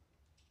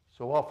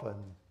so often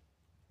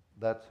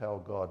that's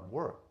how God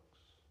works.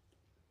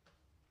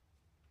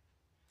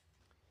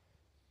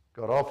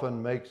 God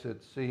often makes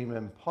it seem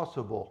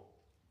impossible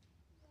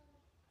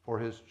for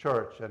his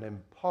church and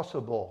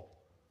impossible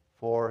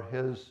for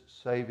his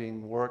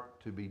saving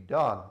work to be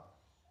done.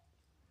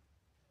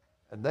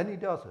 And then he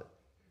does it.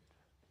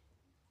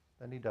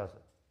 then he doesn't.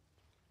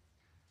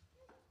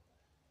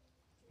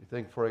 You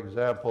think, for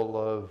example,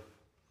 of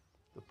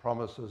the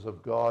promises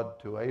of God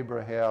to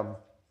Abraham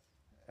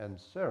and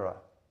Sarah,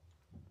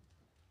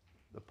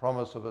 the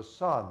promise of a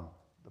son,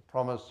 the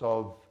promise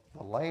of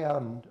the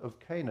land of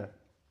Canaan,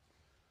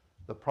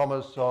 the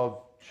promise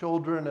of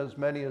children as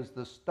many as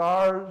the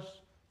stars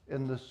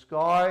in the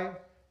sky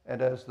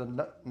and as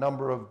the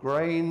number of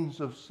grains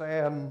of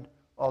sand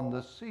on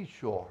the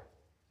seashore.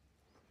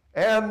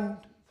 And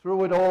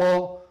through it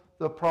all,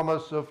 the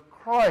promise of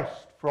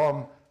Christ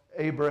from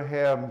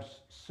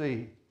Abraham's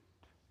seed.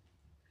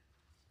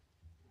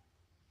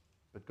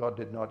 But God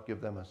did not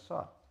give them a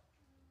son.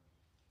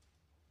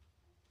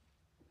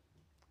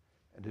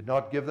 And did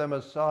not give them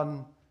a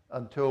son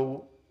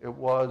until it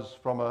was,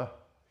 from a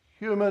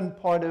human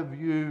point of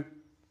view,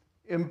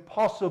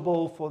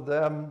 impossible for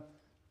them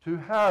to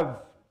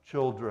have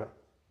children.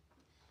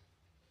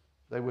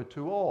 They were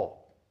too old.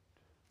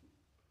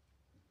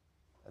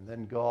 And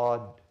then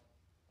God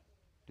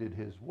did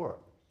his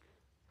work.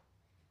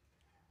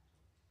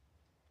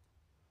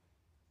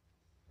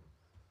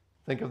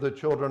 Think of the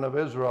children of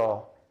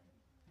Israel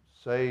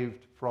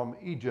saved from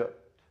Egypt.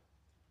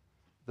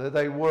 There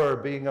they were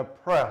being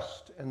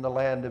oppressed in the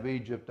land of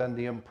Egypt, and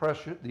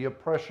the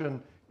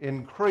oppression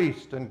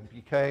increased and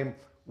became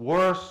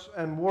worse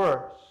and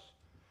worse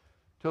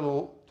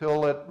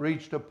till it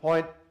reached a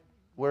point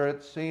where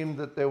it seemed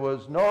that there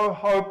was no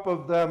hope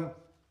of them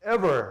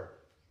ever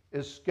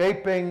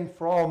escaping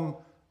from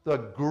the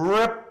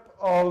grip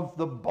of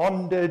the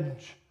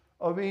bondage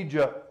of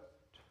Egypt.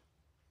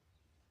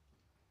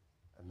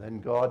 And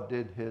then God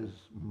did his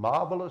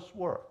marvelous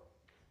work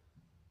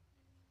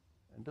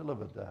and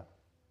delivered them.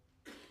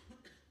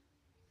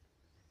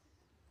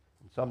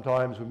 And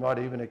sometimes we might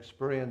even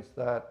experience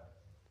that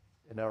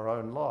in our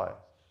own lives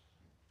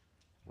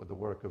with the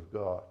work of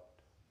God.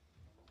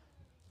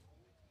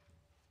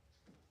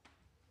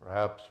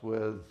 Perhaps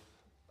with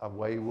a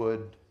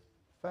wayward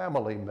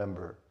family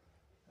member,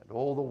 and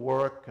all the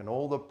work and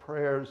all the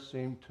prayers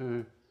seem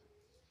to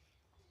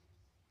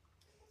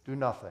do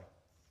nothing.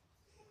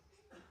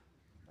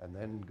 And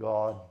then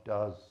God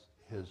does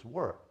his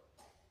work.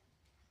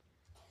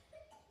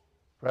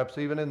 Perhaps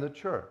even in the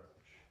church,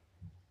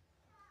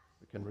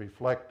 we can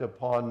reflect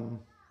upon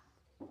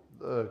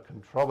the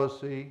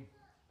controversy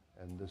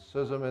and the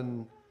schism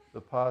in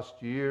the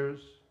past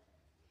years,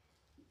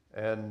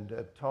 and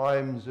at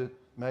times it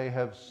may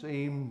have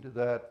seemed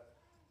that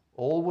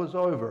all was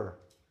over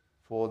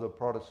for the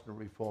Protestant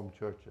Reformed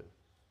churches.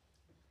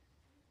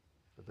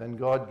 But then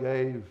God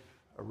gave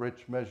a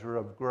rich measure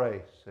of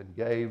grace and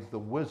gave the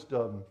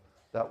wisdom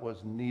that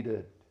was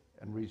needed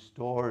and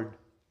restored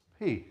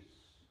peace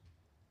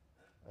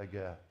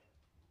again.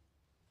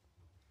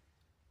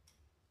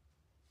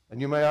 And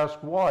you may ask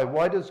why?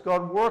 Why does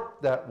God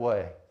work that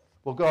way?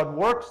 Well, God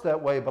works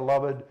that way,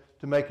 beloved,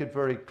 to make it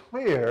very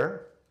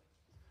clear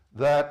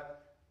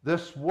that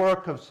this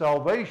work of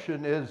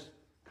salvation is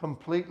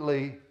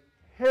completely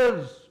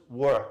his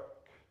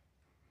work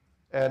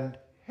and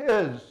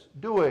his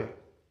doing.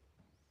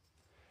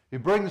 He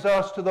brings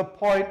us to the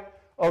point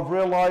of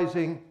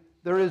realizing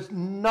there is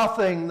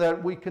nothing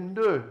that we can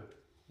do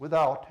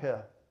without him.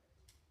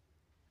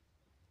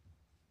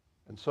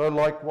 And so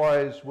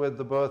likewise with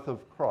the birth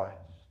of Christ,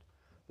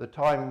 the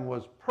timing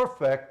was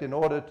perfect in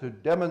order to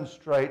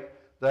demonstrate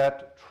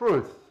that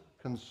truth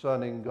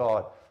concerning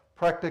God.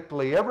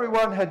 Practically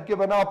everyone had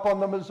given up on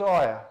the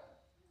Messiah,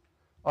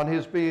 on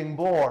his being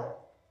born.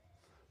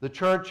 The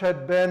church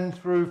had been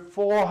through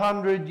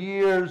 400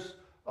 years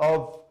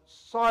of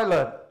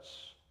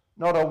silence.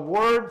 Not a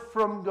word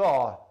from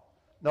God,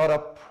 not a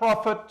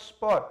prophet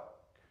spoke.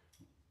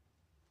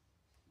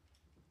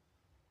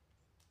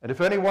 And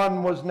if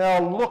anyone was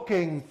now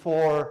looking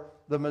for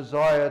the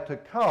Messiah to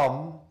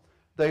come,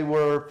 they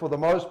were, for the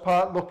most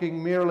part,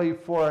 looking merely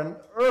for an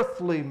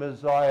earthly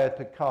Messiah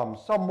to come,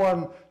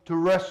 someone to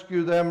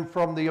rescue them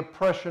from the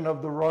oppression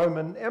of the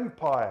Roman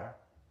Empire.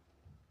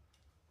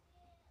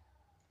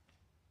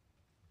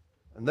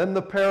 And then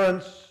the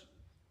parents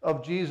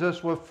of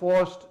Jesus were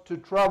forced to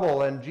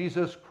travel, and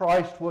Jesus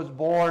Christ was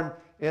born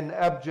in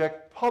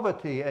abject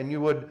poverty. And you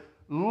would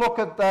look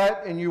at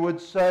that and you would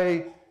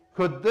say,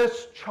 could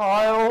this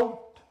child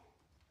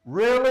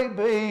really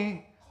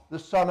be the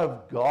Son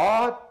of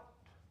God,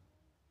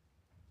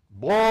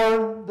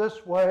 born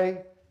this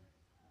way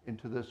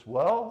into this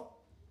world?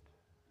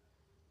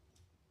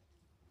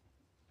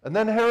 And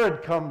then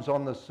Herod comes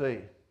on the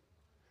scene,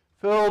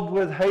 filled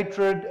with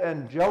hatred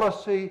and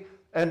jealousy,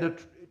 and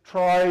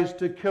tries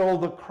to kill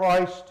the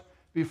Christ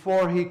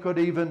before he could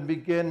even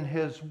begin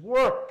his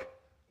work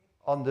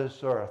on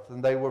this earth.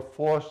 And they were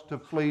forced to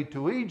flee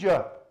to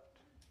Egypt,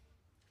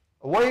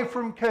 away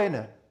from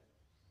Canaan,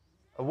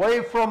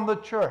 away from the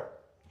church,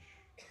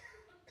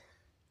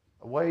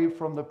 away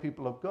from the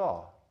people of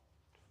God.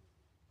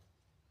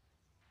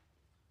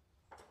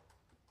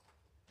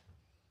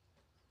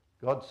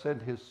 God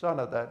sent his Son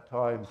at that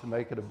time to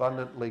make it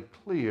abundantly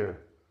clear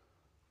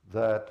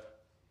that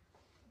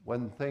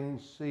when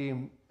things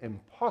seem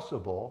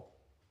impossible,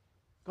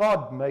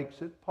 God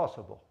makes it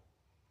possible.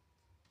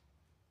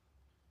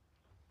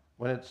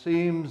 When it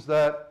seems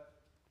that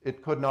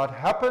it could not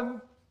happen,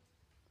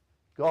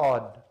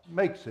 God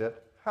makes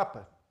it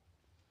happen,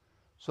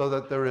 so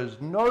that there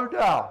is no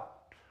doubt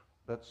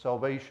that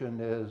salvation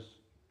is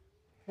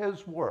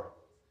His work,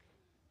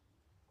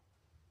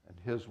 and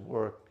His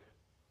work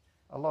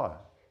alone.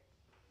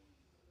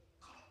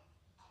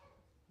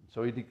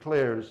 So He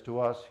declares to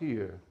us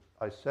here,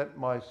 I sent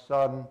my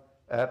Son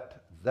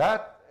at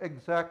that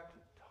exact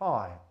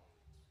time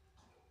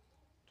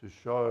to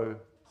show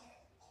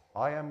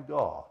I am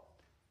God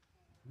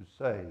who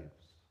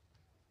saves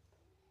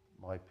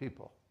my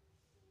people.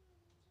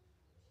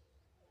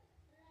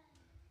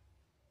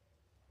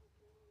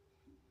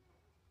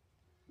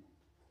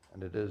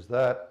 And it is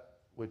that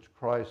which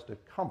Christ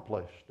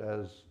accomplished,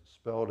 as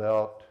spelled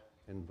out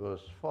in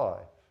verse 5,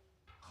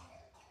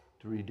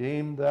 to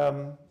redeem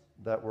them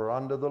that were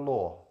under the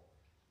law,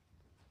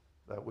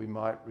 that we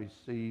might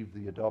receive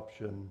the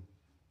adoption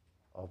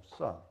of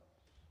sons.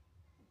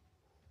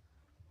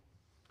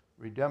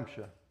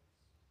 Redemption,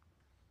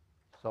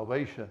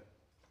 salvation,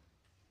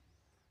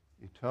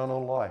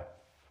 eternal life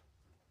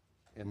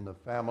in the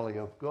family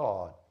of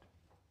God,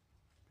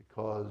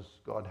 because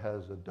God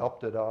has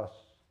adopted us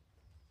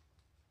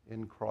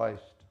in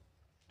Christ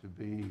to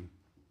be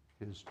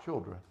His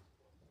children.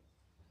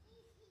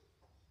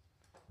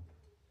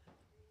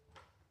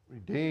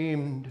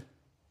 Redeemed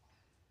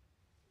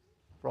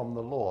from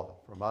the law,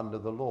 from under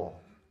the law.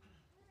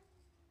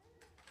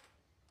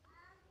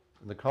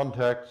 In the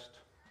context,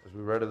 as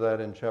we read of that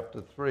in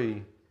chapter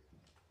 3,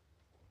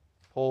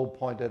 Paul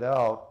pointed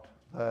out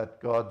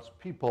that God's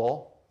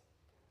people,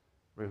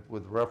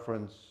 with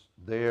reference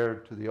there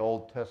to the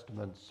Old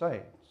Testament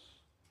saints,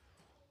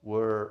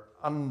 were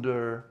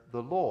under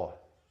the law.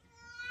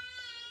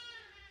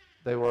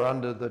 They were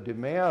under the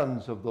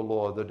demands of the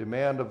law. The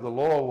demand of the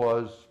law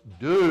was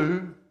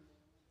do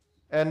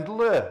and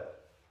live.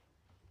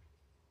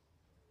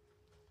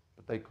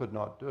 But they could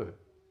not do it.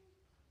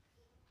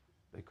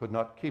 They could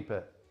not keep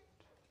it.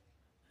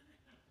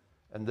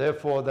 And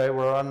therefore they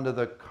were under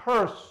the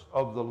curse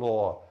of the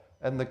law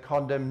and the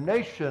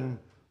condemnation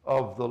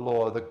of the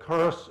law, the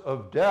curse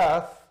of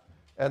death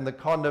and the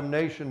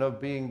condemnation of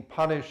being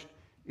punished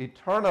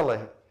eternally.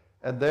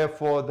 And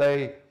therefore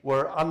they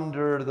were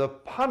under the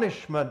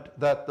punishment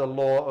that the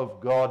law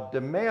of God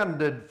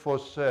demanded for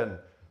sin,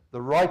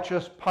 the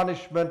righteous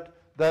punishment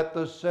that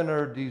the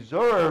sinner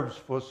deserves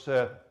for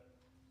sin,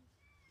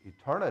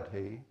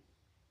 eternity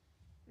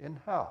in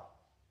hell.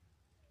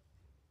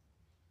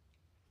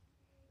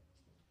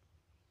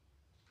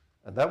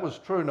 And that was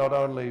true not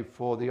only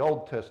for the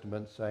Old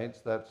Testament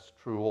saints, that's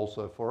true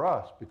also for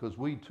us, because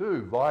we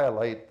too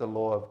violate the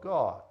law of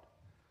God.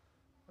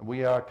 And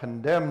we are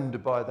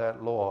condemned by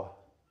that law,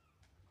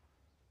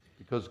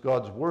 because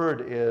God's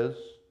word is,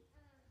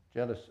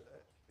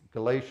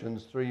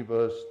 Galatians 3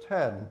 verse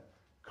 10,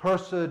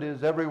 cursed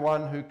is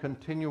everyone who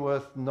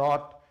continueth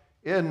not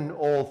in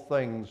all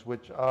things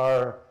which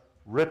are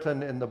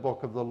written in the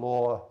book of the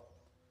law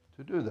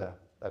to do that.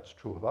 That's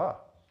true of us.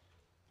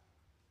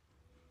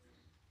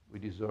 We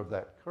deserve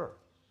that curse.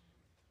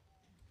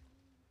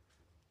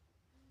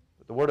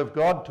 But the word of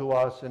God to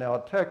us in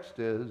our text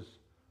is,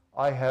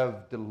 I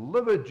have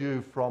delivered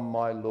you from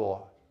my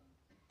law.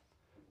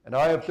 And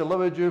I have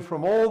delivered you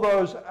from all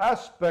those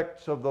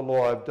aspects of the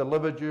law. I've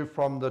delivered you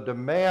from the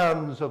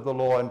demands of the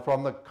law and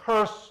from the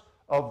curse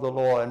of the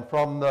law and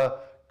from the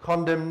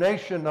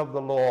condemnation of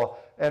the law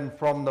and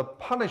from the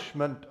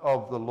punishment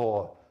of the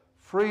law.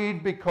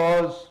 Freed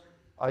because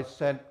I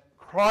sent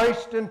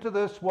Christ into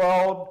this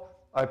world.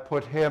 I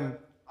put him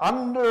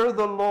under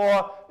the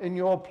law in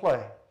your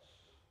place.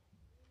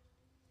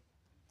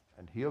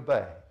 And he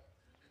obeyed.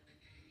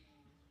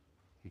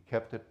 He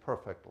kept it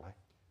perfectly.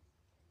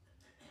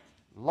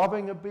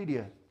 Loving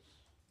obedience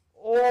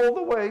all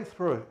the way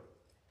through,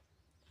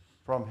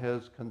 from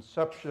his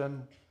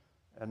conception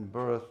and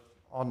birth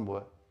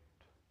onward,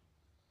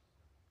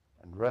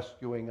 and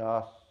rescuing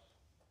us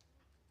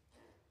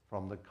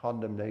from the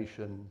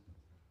condemnation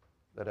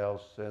that our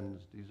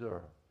sins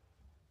deserve.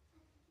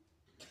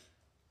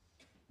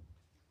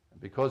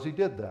 And because he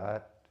did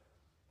that,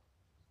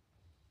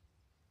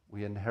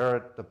 we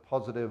inherit the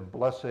positive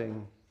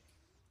blessing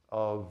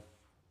of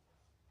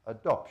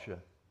adoption.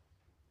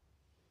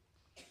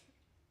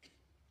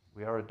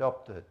 We are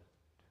adopted,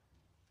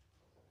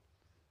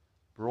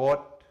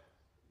 brought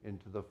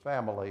into the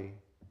family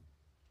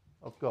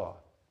of God,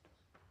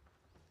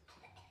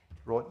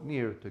 brought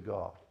near to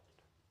God.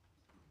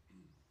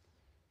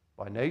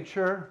 By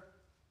nature,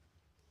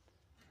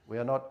 we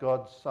are not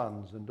God's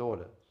sons and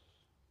daughters.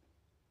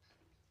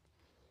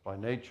 By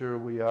nature,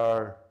 we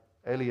are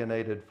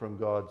alienated from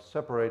God,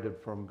 separated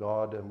from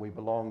God, and we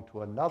belong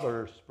to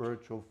another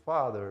spiritual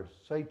father,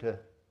 Satan.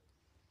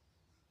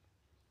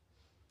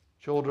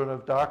 Children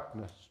of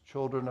darkness,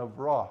 children of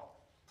wrath.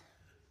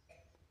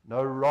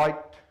 No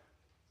right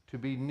to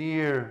be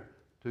near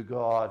to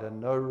God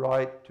and no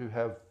right to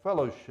have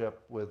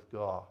fellowship with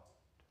God.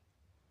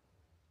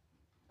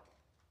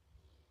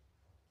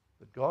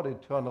 But God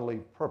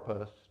eternally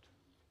purposed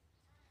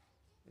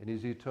in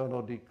his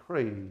eternal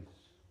decrees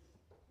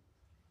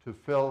to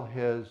fill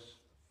his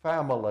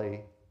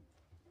family,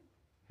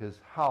 his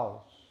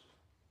house,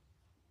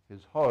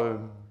 his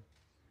home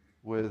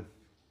with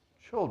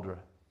children.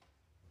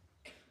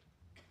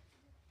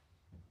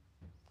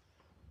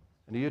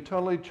 And he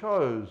eternally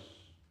chose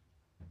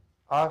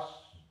us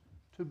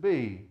to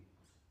be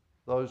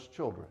those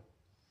children,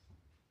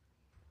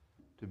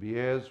 to be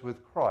heirs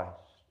with Christ,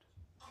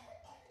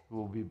 who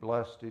will be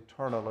blessed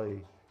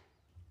eternally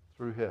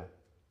through him.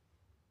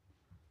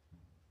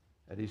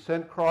 And he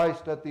sent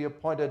Christ at the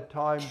appointed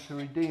time to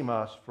redeem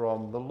us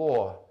from the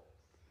law,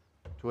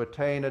 to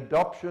attain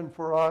adoption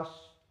for us,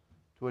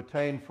 to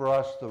attain for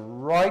us the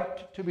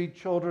right to be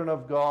children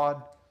of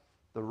God,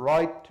 the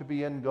right to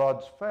be in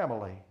God's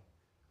family.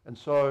 And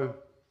so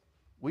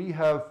we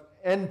have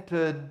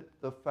entered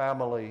the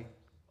family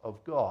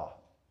of God.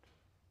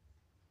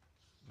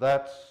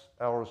 That's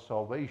our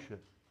salvation.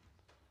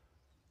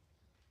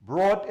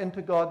 Brought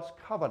into God's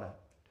covenant,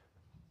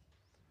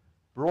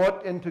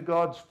 brought into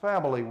God's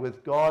family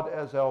with God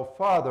as our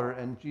Father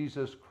and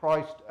Jesus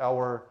Christ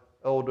our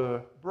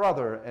elder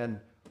brother, and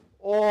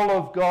all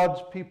of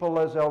God's people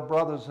as our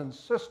brothers and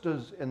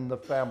sisters in the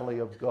family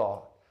of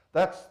God.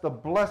 That's the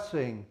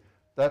blessing,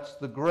 that's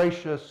the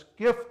gracious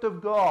gift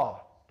of God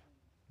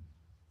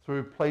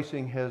through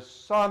placing his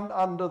Son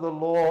under the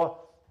law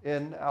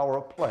in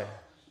our place,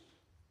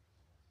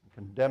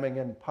 condemning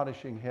and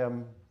punishing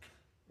him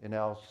in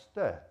our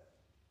stead.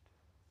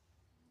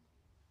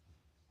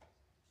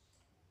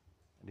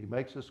 And he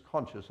makes us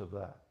conscious of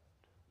that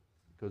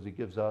because he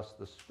gives us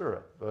the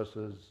Spirit,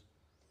 verses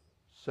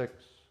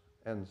 6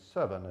 and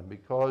 7. And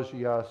because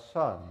ye are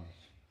sons,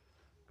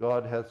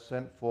 God hath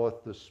sent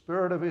forth the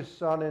Spirit of his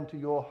Son into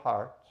your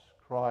hearts,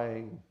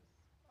 crying,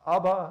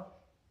 Abba,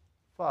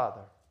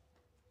 Father.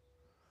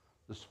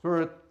 The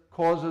Spirit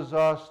causes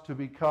us to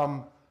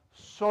become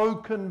so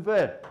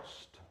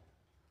convinced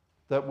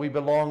that we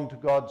belong to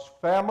God's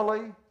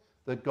family,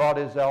 that God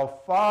is our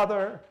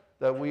Father,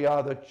 that we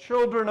are the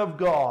children of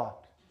God,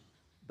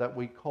 that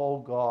we call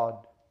God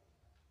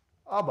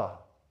Abba,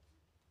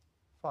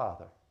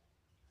 Father.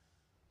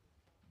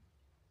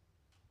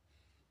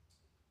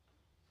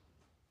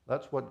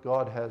 That's what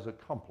God has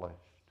accomplished.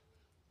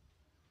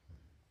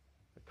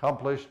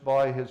 Accomplished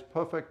by his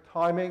perfect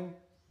timing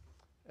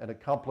and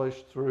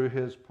accomplished through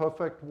his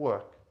perfect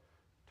work.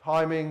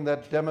 Timing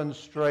that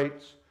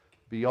demonstrates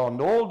beyond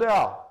all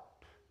doubt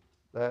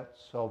that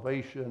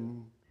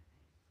salvation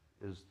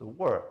is the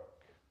work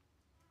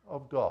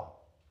of God.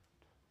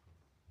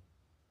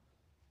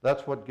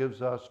 That's what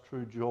gives us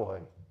true joy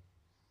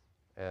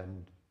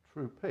and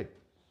true peace.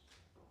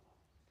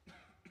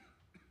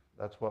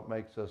 That's what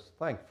makes us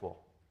thankful.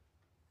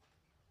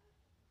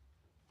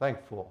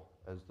 Thankful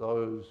as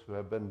those who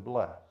have been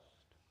blessed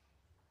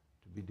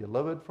to be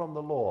delivered from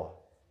the law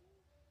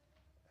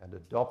and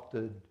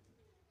adopted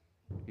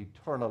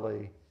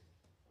eternally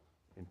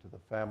into the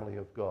family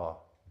of God.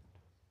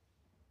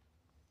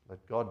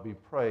 Let God be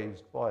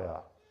praised by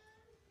us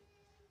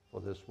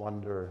for this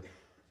wonder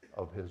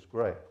of his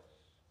grace.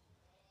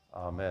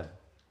 Amen.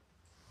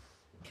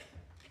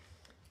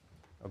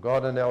 Our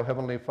God and our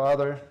Heavenly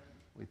Father,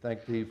 we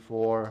thank thee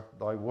for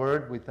thy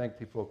word. We thank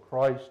thee for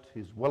Christ,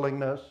 his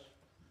willingness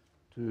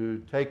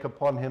to take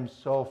upon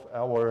himself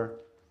our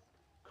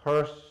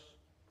curse,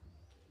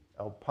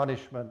 our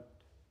punishment,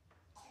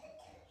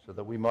 so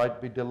that we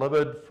might be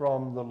delivered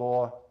from the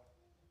law,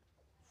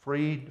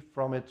 freed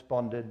from its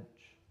bondage,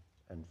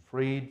 and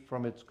freed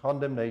from its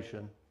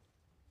condemnation,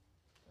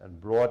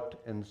 and brought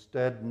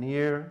instead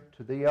near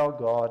to thee, our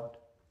God,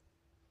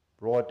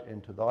 brought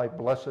into thy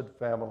blessed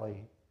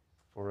family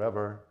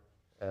forever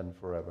and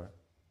forever.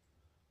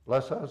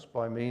 Bless us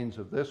by means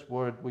of this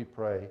word, we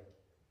pray,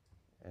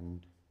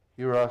 and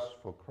hear us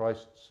for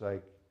Christ's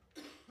sake.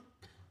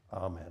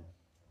 Amen.